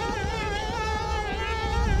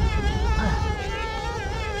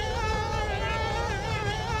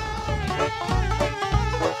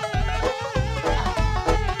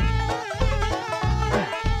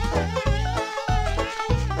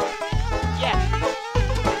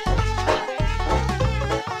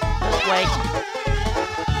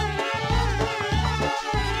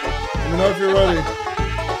 Let me know if you're ready.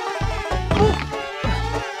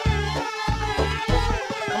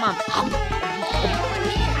 Come on.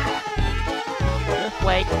 Just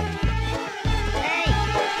wait.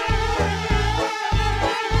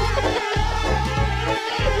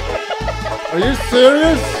 Are you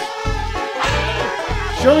serious?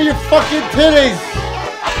 Show me your fucking titties!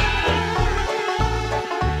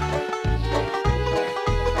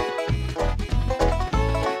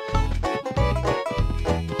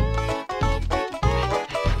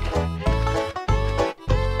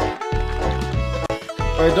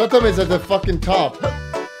 Wait, don't tell me it's at the fucking top. Is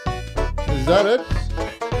that it?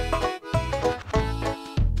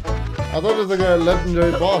 I thought it was like a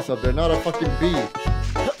legendary boss up there, not a fucking bee.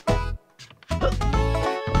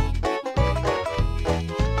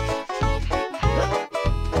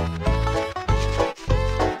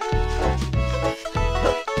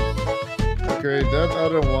 Okay, that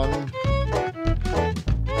other one.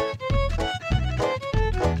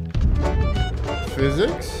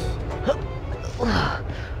 Physics?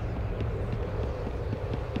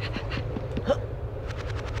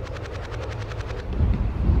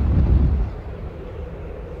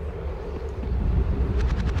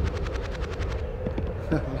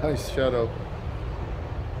 Nice shadow.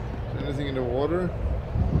 As soon as anything in the water?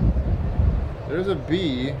 There's a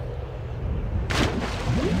bee.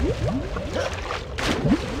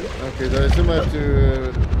 Okay, so I assume I have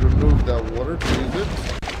to remove that water to use it.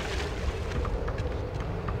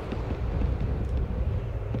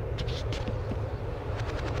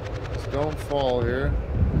 Just don't fall here.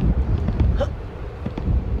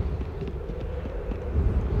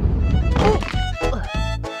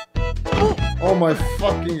 Oh my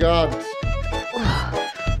fucking god!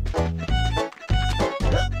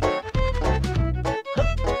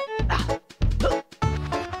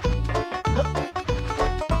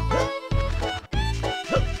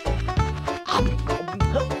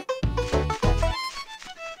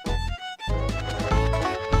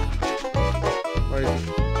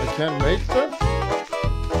 Can't make that?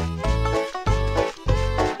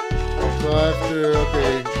 So I have to,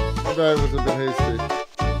 okay, maybe I was a bit hasty.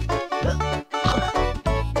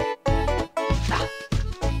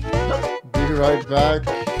 Be right back.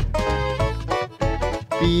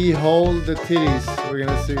 Behold the titties, we're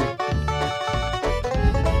gonna see.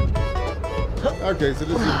 Okay, so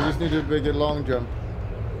this is, we just need to make a long jump.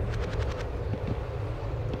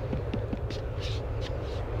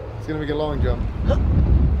 It's gonna make a long jump.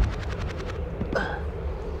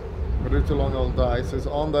 But it's too long, I'll die. So it's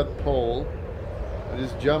on that pole. I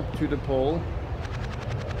just jump to the pole.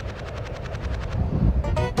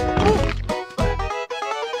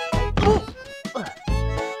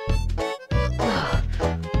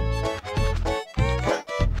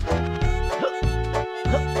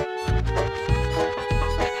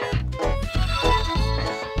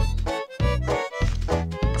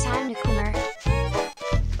 Time to Kummer.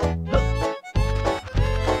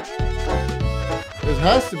 This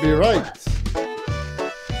has to be right.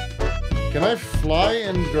 Can I fly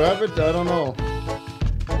and grab it? I don't know.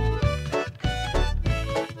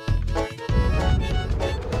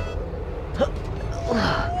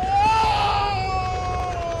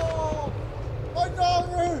 My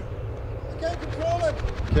daughter! I can't control it!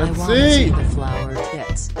 Can't I wanna see! the flower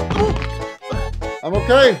tits. I'm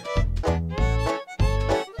okay.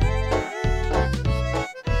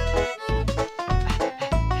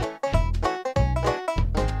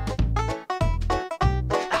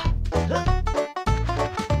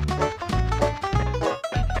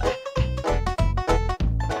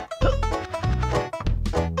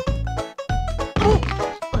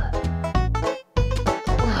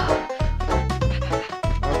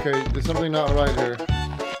 Okay, there's something not right here.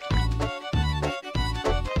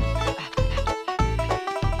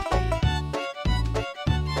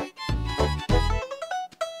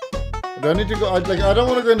 Do I need to go? I don't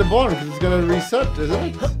want to go in the barn because it's gonna reset,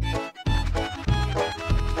 isn't it?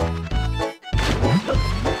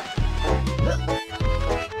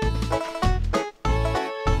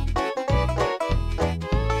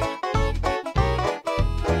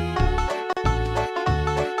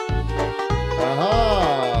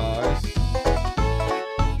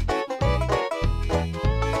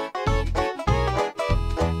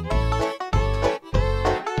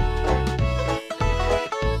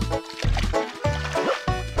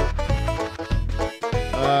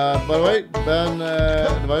 By the way, ban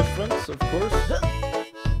device friends, of course.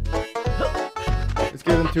 It's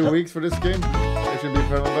given 2 weeks for this game. It should be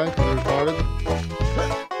permaban because they're retarded.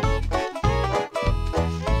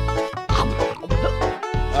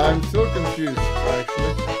 I'm still confused,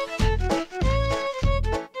 actually.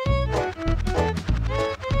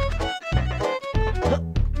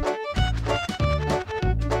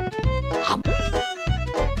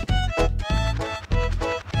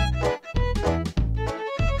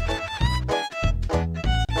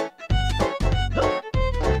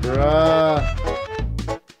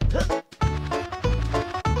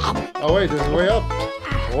 Oh wait, there's a way up.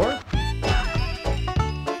 Or?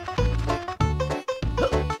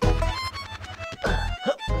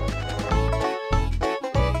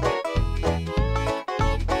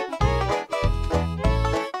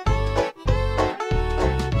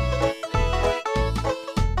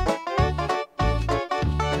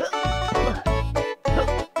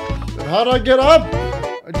 Then how do I get up?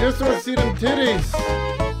 I just want to see them titties.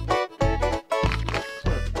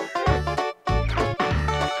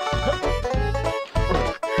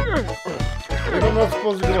 I'm not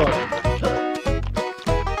supposed to go up.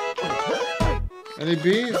 Any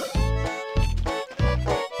bees?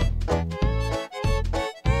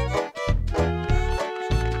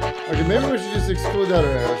 Okay, maybe we should just exclude that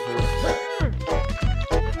area first.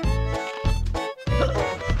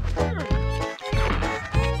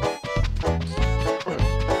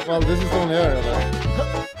 Well, this is the only area left.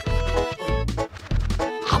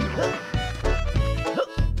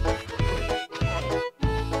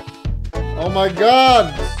 my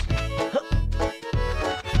god!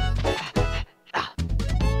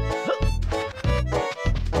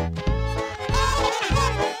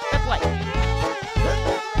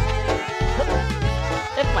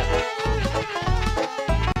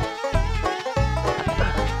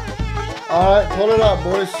 Alright, pull it up,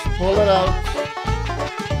 boys. Pull it out.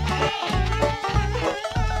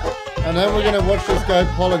 And then we're gonna watch this guy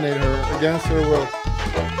pollinate her against her will.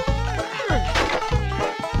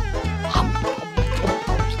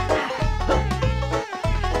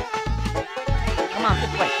 Come on,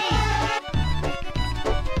 this way.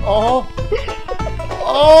 Oh!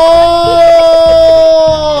 Oh!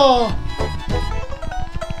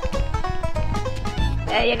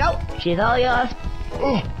 There you go. She's all yours.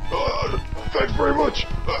 Oh, thanks very much.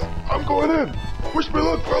 I'm going in. Wish me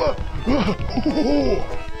luck, fella.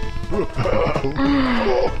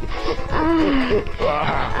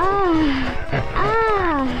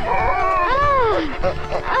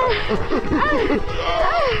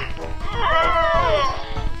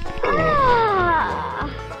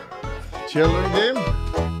 Children game?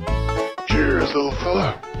 Cheers, little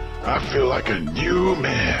fella. I feel like a new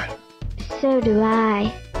man. So do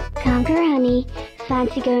I. Conker, honey,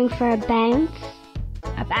 fancy going for a bounce?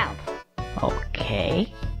 A bounce?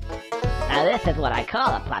 Okay. Now this is what I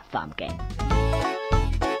call a platform game.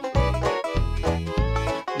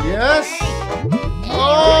 Yes!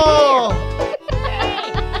 Oh!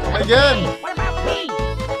 Again! What about me?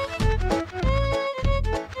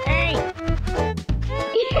 Hey!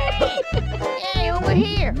 Hey, over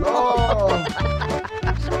here! Oh!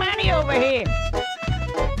 Somebody over here!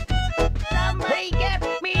 Somebody get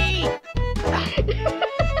me!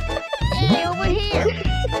 Hey, over here!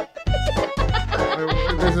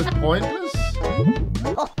 This is pointless?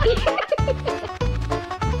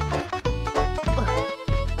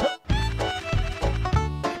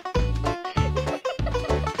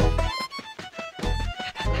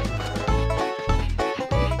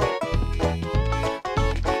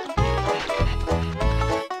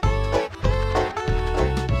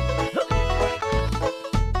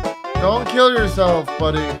 Don't kill yourself,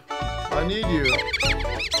 buddy. I need you.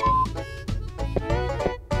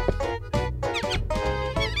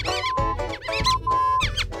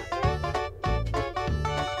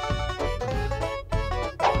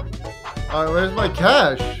 Alright, where's my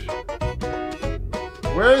cash?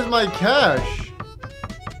 Where is my cash?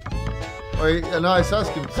 Wait, no, I saw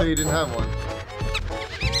him say he didn't have one.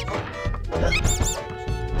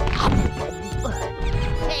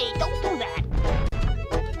 Hey, don't do that!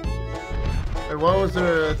 Hey, what was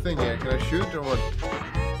there a thing here? Can I shoot or what?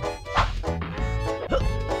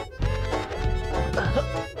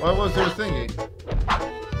 Why was there a thingy?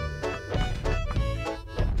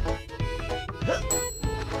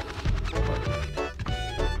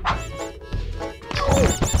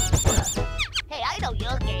 Hey, I know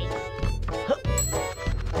your game.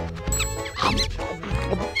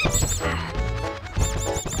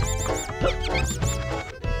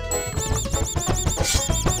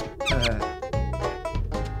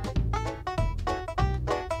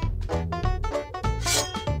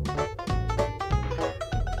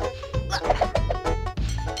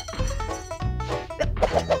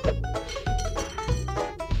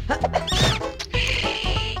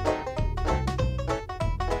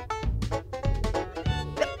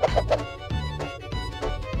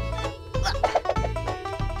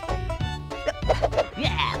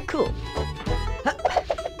 Yeah, cool.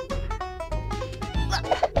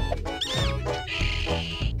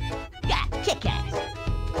 Yeah, kick ass.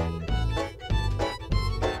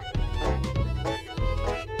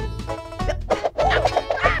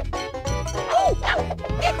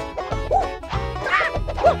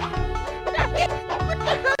 What the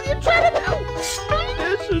hell are you trying to do?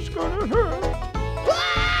 This is gonna hurt.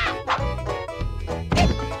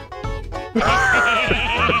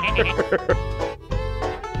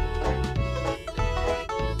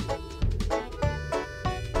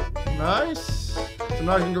 Nice. So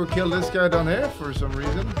now I can go kill this guy down here for some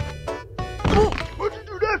reason. What'd you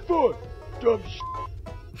do that for? Dumb shit.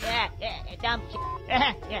 Yeah, dumb shit.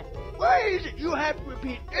 Yeah. Why is it you have to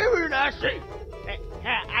repeat everything I say?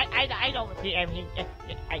 I don't repeat everything.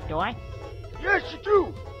 Do I? Yes, you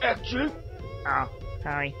do, actually. Oh,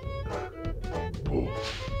 sorry.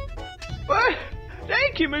 What?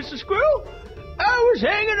 Thank you, Mr. Squirrel. I was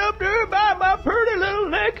hanging up there by my pretty little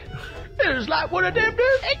neck. It was like one of them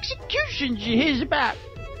executions you hears about.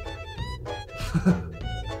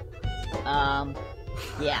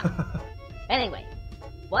 Yeah. Anyway,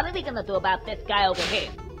 what are we gonna do about this guy over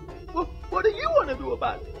here? Well, what do you want to do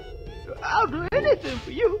about it? I'll do anything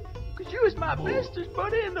for you, because She was my bestest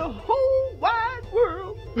buddy in the whole wide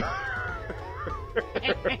world.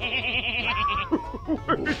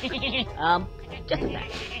 Just a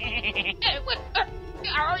sec. Hey, what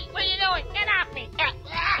are you doing? Get off me!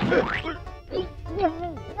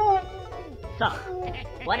 So,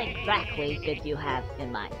 what exactly did you have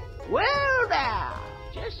in mind? Well now,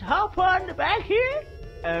 just hop on the back here,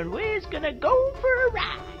 and we's gonna go for a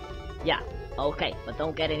ride. Yeah, okay, but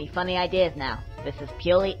don't get any funny ideas now. This is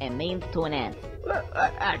purely a means to an end. Well,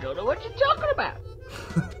 I don't know what you're talking about.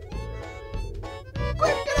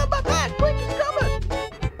 Quick, get on my back! Quick, he's coming!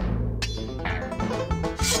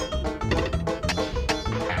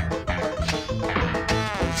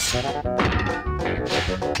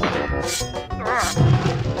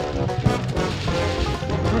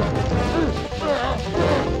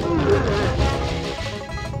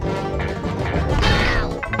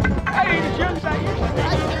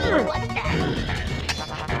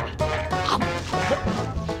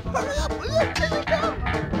 Hurry up, will you? Here we go!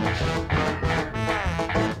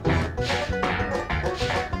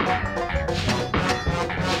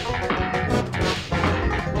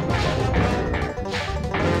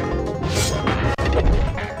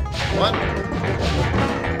 What?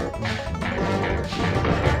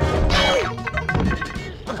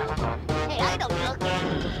 Hey, I don't look.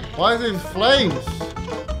 Why is it in flames?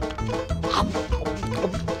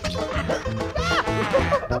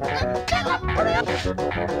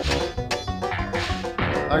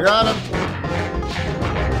 I got him.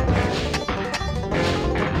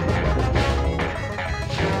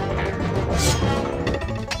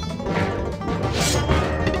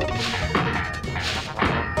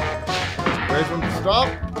 Wait for him to stop.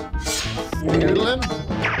 Noodle him.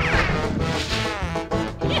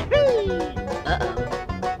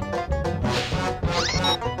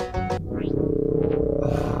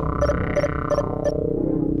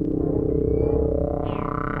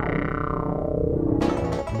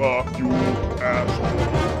 Fuck you, asshole.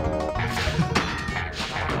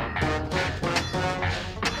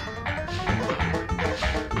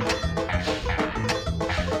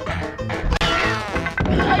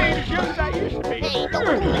 I ain't as young as I used to be. Hey, don't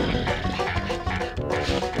do that.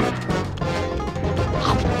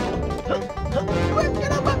 Quick,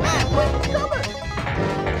 get on my back! Quick, he's coming!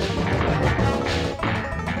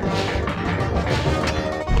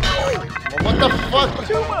 What the fuck?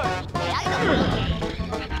 Too much!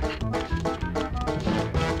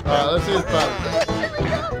 Alright, let's see his pattern.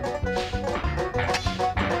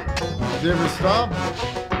 Did he ever stop?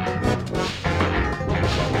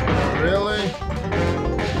 Really?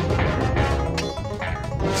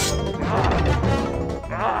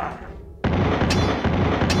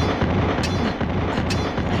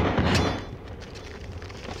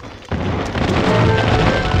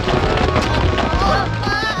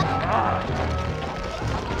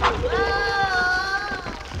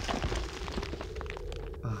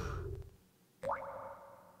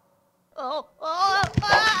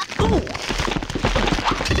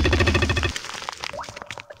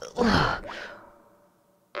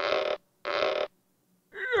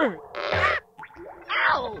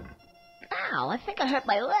 Ow! Ow, I think I hurt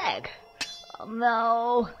my leg. Oh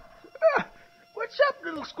no. What's up,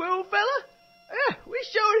 little squirrel fella? We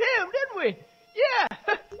showed him, didn't we? Yeah,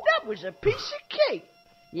 that was a piece of cake.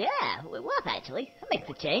 Yeah, it was actually. That makes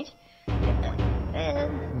a change.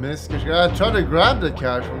 Miss, because I tried to grab the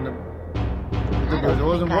cash from the... It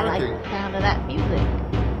wasn't I working. like the sound of that music.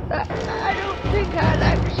 I don't think I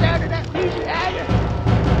like the sound of that music either.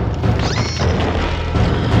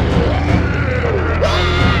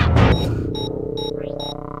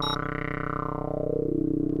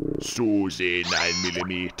 Susie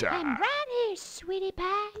 9mm. I'm right here, sweetie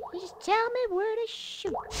pie. You just tell me where to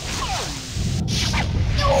shoot.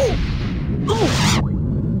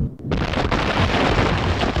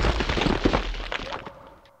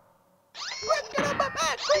 Quick, get on my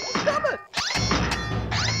back! Quick, he's coming!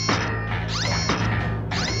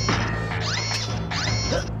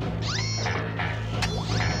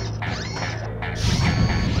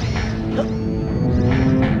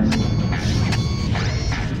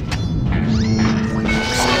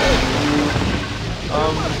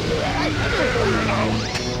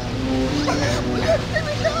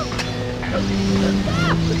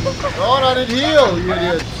 Oh, I didn't heal, you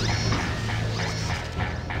idiot.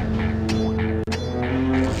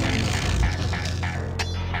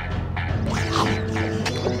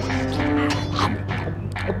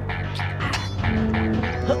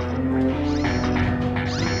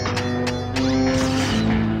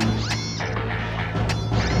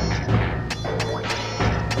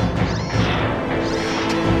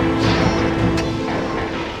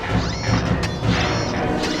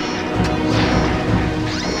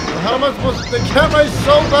 camera is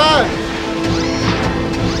so bad.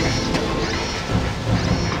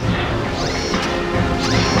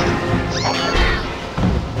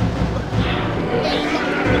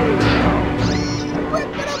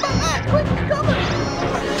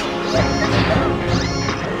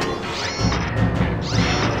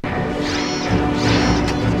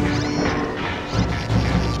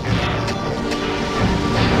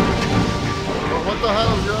 What the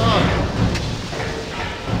hell is going on?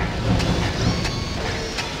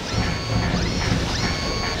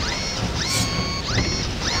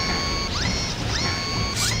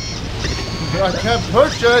 I can't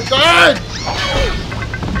push it! Ah!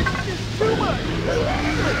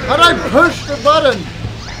 How did I push the button?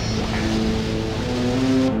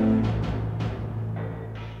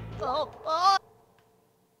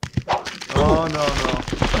 Oh no.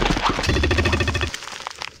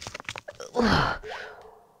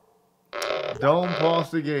 Don't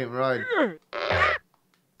pause the game, right?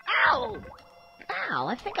 Ow! Ow,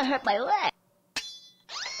 I think I hurt my leg.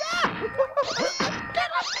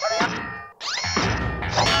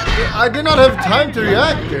 I did not have time to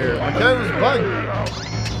react there. My guy was bugged.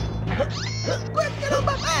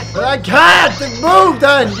 But I can't! Move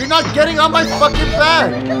then! You're not getting on my fucking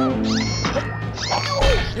back!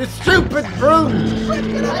 You stupid brute!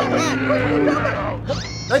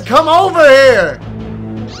 Then come over here!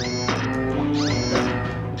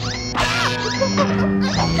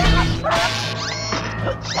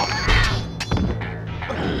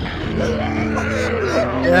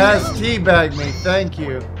 Yes, teabag me, thank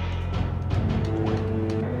you.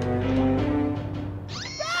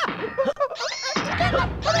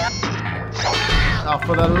 Oh,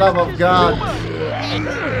 for the love of God.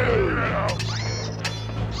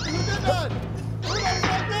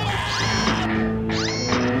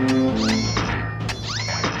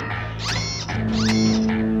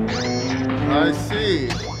 I see.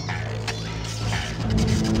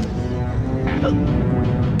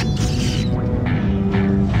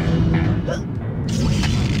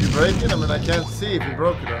 You break it? I mean, I can't see if you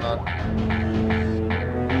broke it or not.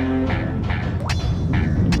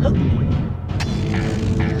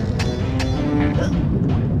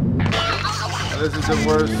 This is the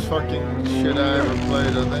worst fucking shit I ever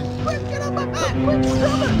played, I think.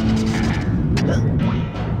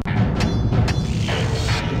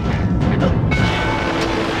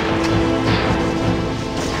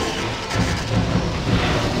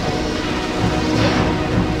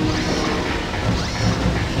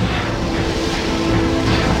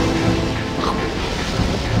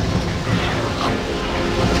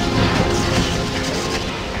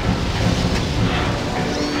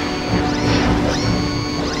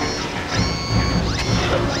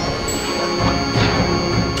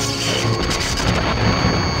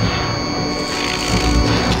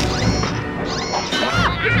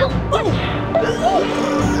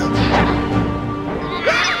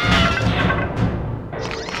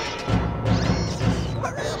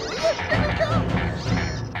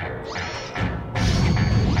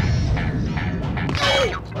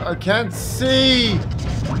 I can't see!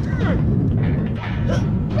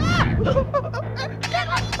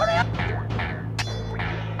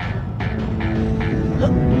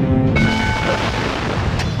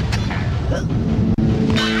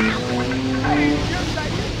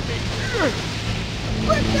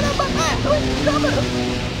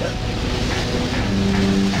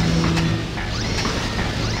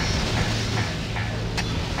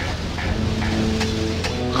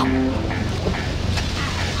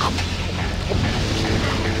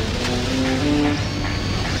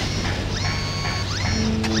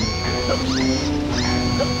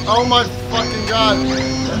 Oh my fucking God!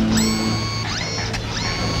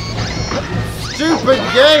 Stupid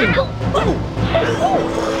game!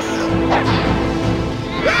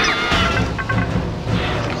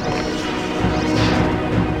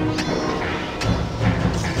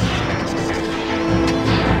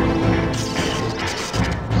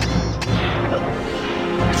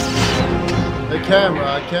 The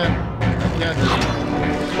camera, I can't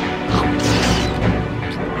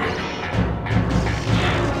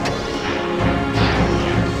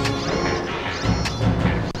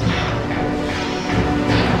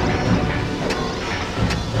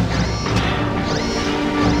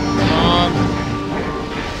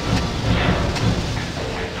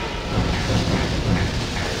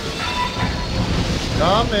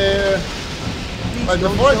Come here. Like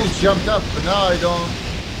before I just jumped up, but now I don't.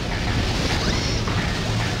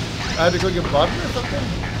 I had to click a button or something?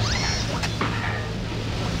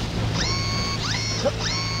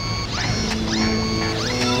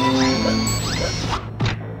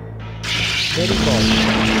 Very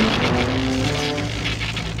cool.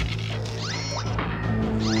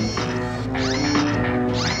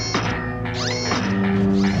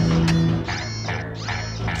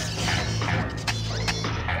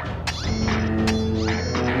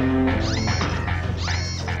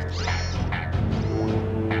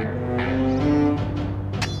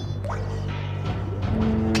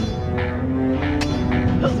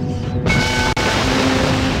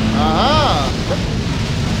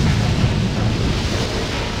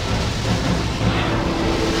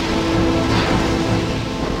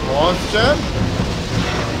 Austin?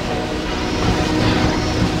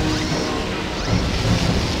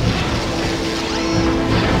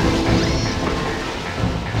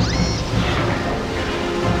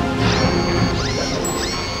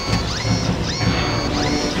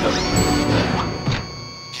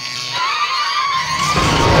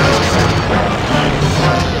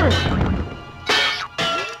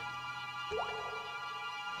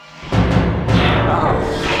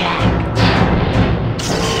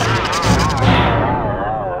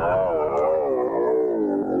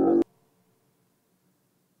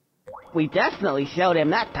 We definitely showed him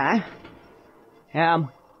that time.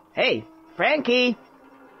 Hey, Frankie!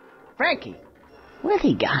 Frankie! Where's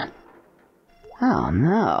he gone? Oh,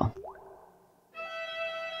 no.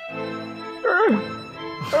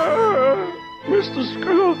 Mr.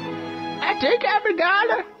 Squirrel, I think I'm a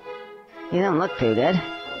goner. You don't look too good.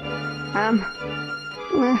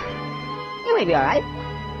 You may be alright.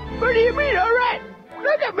 What do you mean, alright?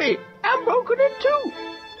 Look at me. I'm broken in two.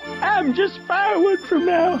 I'm just firewood from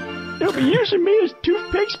now. They'll be using me as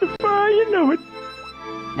toothpicks before you know it.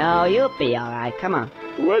 No, you'll be alright. Come on.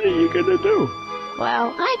 What are you gonna do?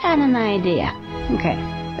 Well, I got an idea. Okay,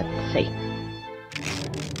 let's see.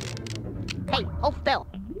 Hey, hold still.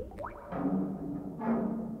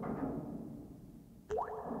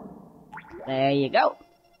 There you go.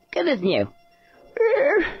 Good as new.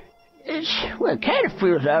 Well, it kind of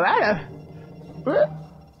feels alright.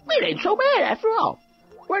 It ain't so bad after all.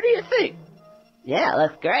 What do you think? Yeah, it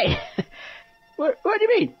looks great. What do you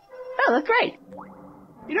mean? Oh, it looks great.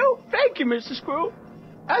 You know, thank you, Mr. Squirrel.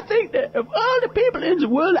 I think that of all the people in the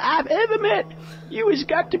world I've ever met, you has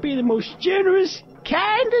got to be the most generous,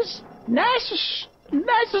 kindest, nicest,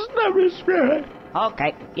 loveliest guy.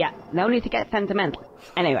 Okay, yeah, no need to get sentimental.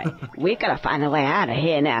 Anyway, we gotta find a way out of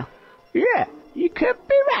here now. Yeah, you could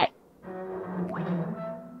be right.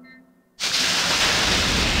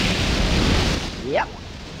 Yep,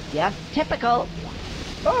 just typical.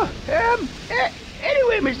 Oh,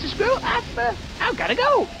 anyway, Mr. Squirrel, I've gotta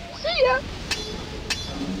go. See ya.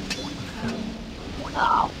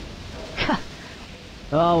 Oh.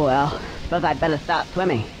 Oh well, suppose I'd better start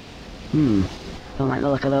swimming. Don't like the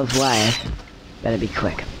look of those wires. Better be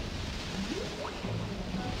quick.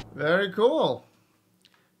 Very cool.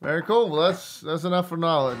 Very cool. Well, that's enough for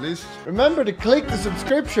now, at least. Remember to click the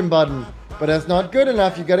subscription button. But that's not good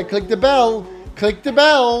enough. You gotta click the bell. Click the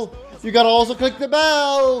bell. You gotta also click the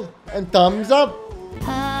bell. And thumbs up.